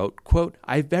 Taylor, wrote, quote,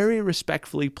 I very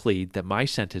respectfully plead that my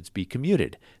sentence be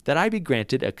commuted, that I be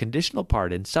granted a conditional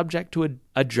pardon subject to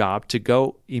a job to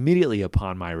go immediately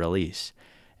upon my release.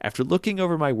 After looking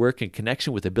over my work in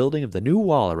connection with the building of the new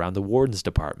wall around the warden's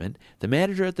department, the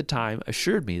manager at the time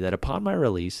assured me that upon my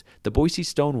release, the Boise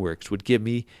Stone Works would give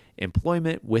me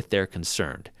employment with their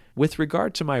concerned. With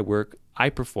regard to my work, I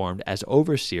performed as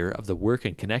overseer of the work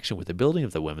in connection with the building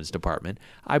of the women's department.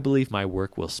 I believe my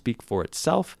work will speak for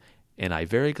itself, and I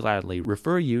very gladly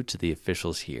refer you to the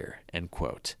officials here, end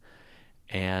quote.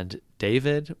 And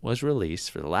David was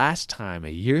released for the last time a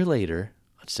year later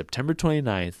on September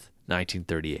 29th,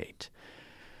 1938.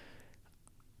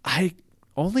 I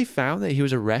only found that he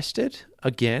was arrested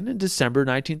again in December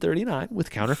 1939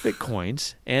 with counterfeit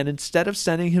coins, and instead of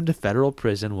sending him to federal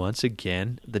prison once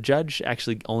again, the judge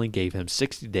actually only gave him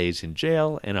 60 days in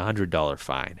jail and a $100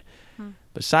 fine.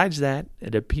 Besides that,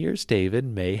 it appears David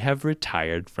may have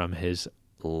retired from his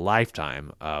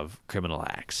lifetime of criminal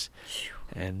acts.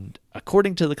 And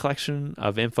according to the collection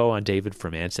of info on David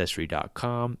from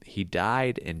Ancestry.com, he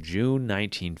died in June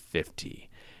 1950.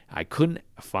 I couldn't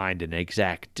find an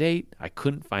exact date. I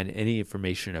couldn't find any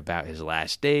information about his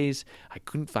last days. I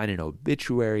couldn't find an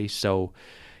obituary. So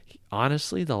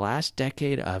honestly, the last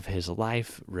decade of his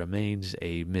life remains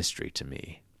a mystery to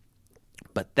me.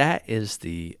 But that is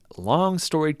the long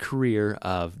storied career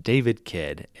of David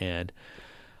Kidd. And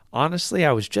honestly,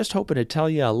 I was just hoping to tell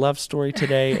you a love story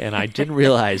today, and I didn't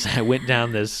realize I went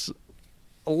down this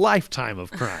a lifetime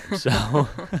of crime. So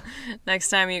Next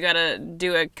time you gotta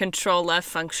do a control F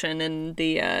function in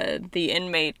the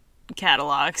inmate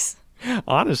catalogs.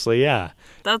 honestly, yeah.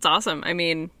 That's awesome. I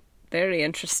mean, very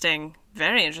interesting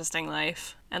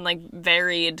life. And like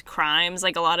varied crimes.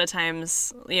 Like a lot of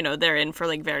times, you know, they're in for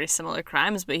like very similar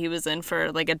crimes, but he was in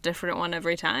for like a different one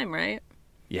every time, right?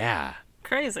 Yeah.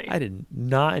 Crazy. I did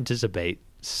not anticipate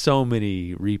so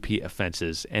many repeat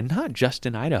offenses, and not just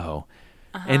in Idaho.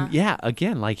 And yeah,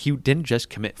 again, like he didn't just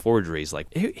commit forgeries. Like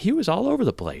he was all over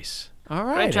the place. All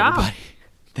right, Good job. everybody.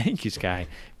 Thank you, Sky.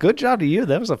 Good job to you.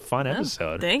 That was a fun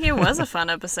episode. I think it was a fun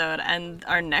episode. And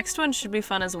our next one should be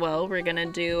fun as well. We're going to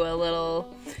do a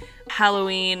little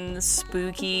Halloween,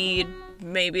 spooky,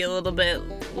 maybe a little bit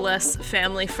less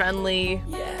family-friendly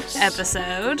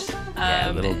episode.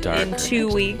 Yeah, a little darker. In 2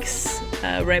 weeks,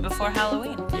 right before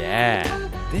Halloween. Yeah.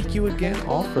 Thank you again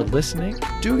all for listening.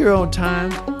 Do your own time.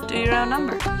 Do your own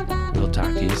number. We'll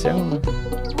talk to you soon.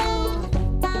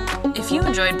 If you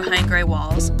enjoyed Behind Gray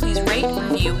Walls, please rate,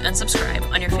 review, and subscribe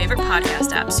on your favorite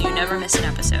podcast app so you never miss an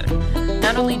episode.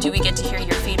 Not only do we get to hear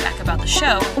your feedback about the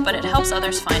show, but it helps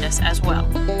others find us as well.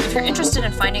 If you're interested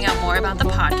in finding out more about the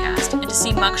podcast and to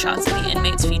see mugshots of the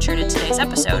inmates featured in today's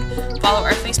episode, follow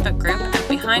our Facebook group at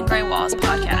Behind Gray Walls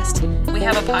Podcast. We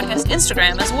have a podcast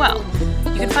Instagram as well.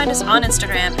 You can find us on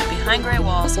Instagram at Behind Gray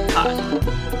Walls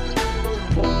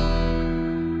Pod.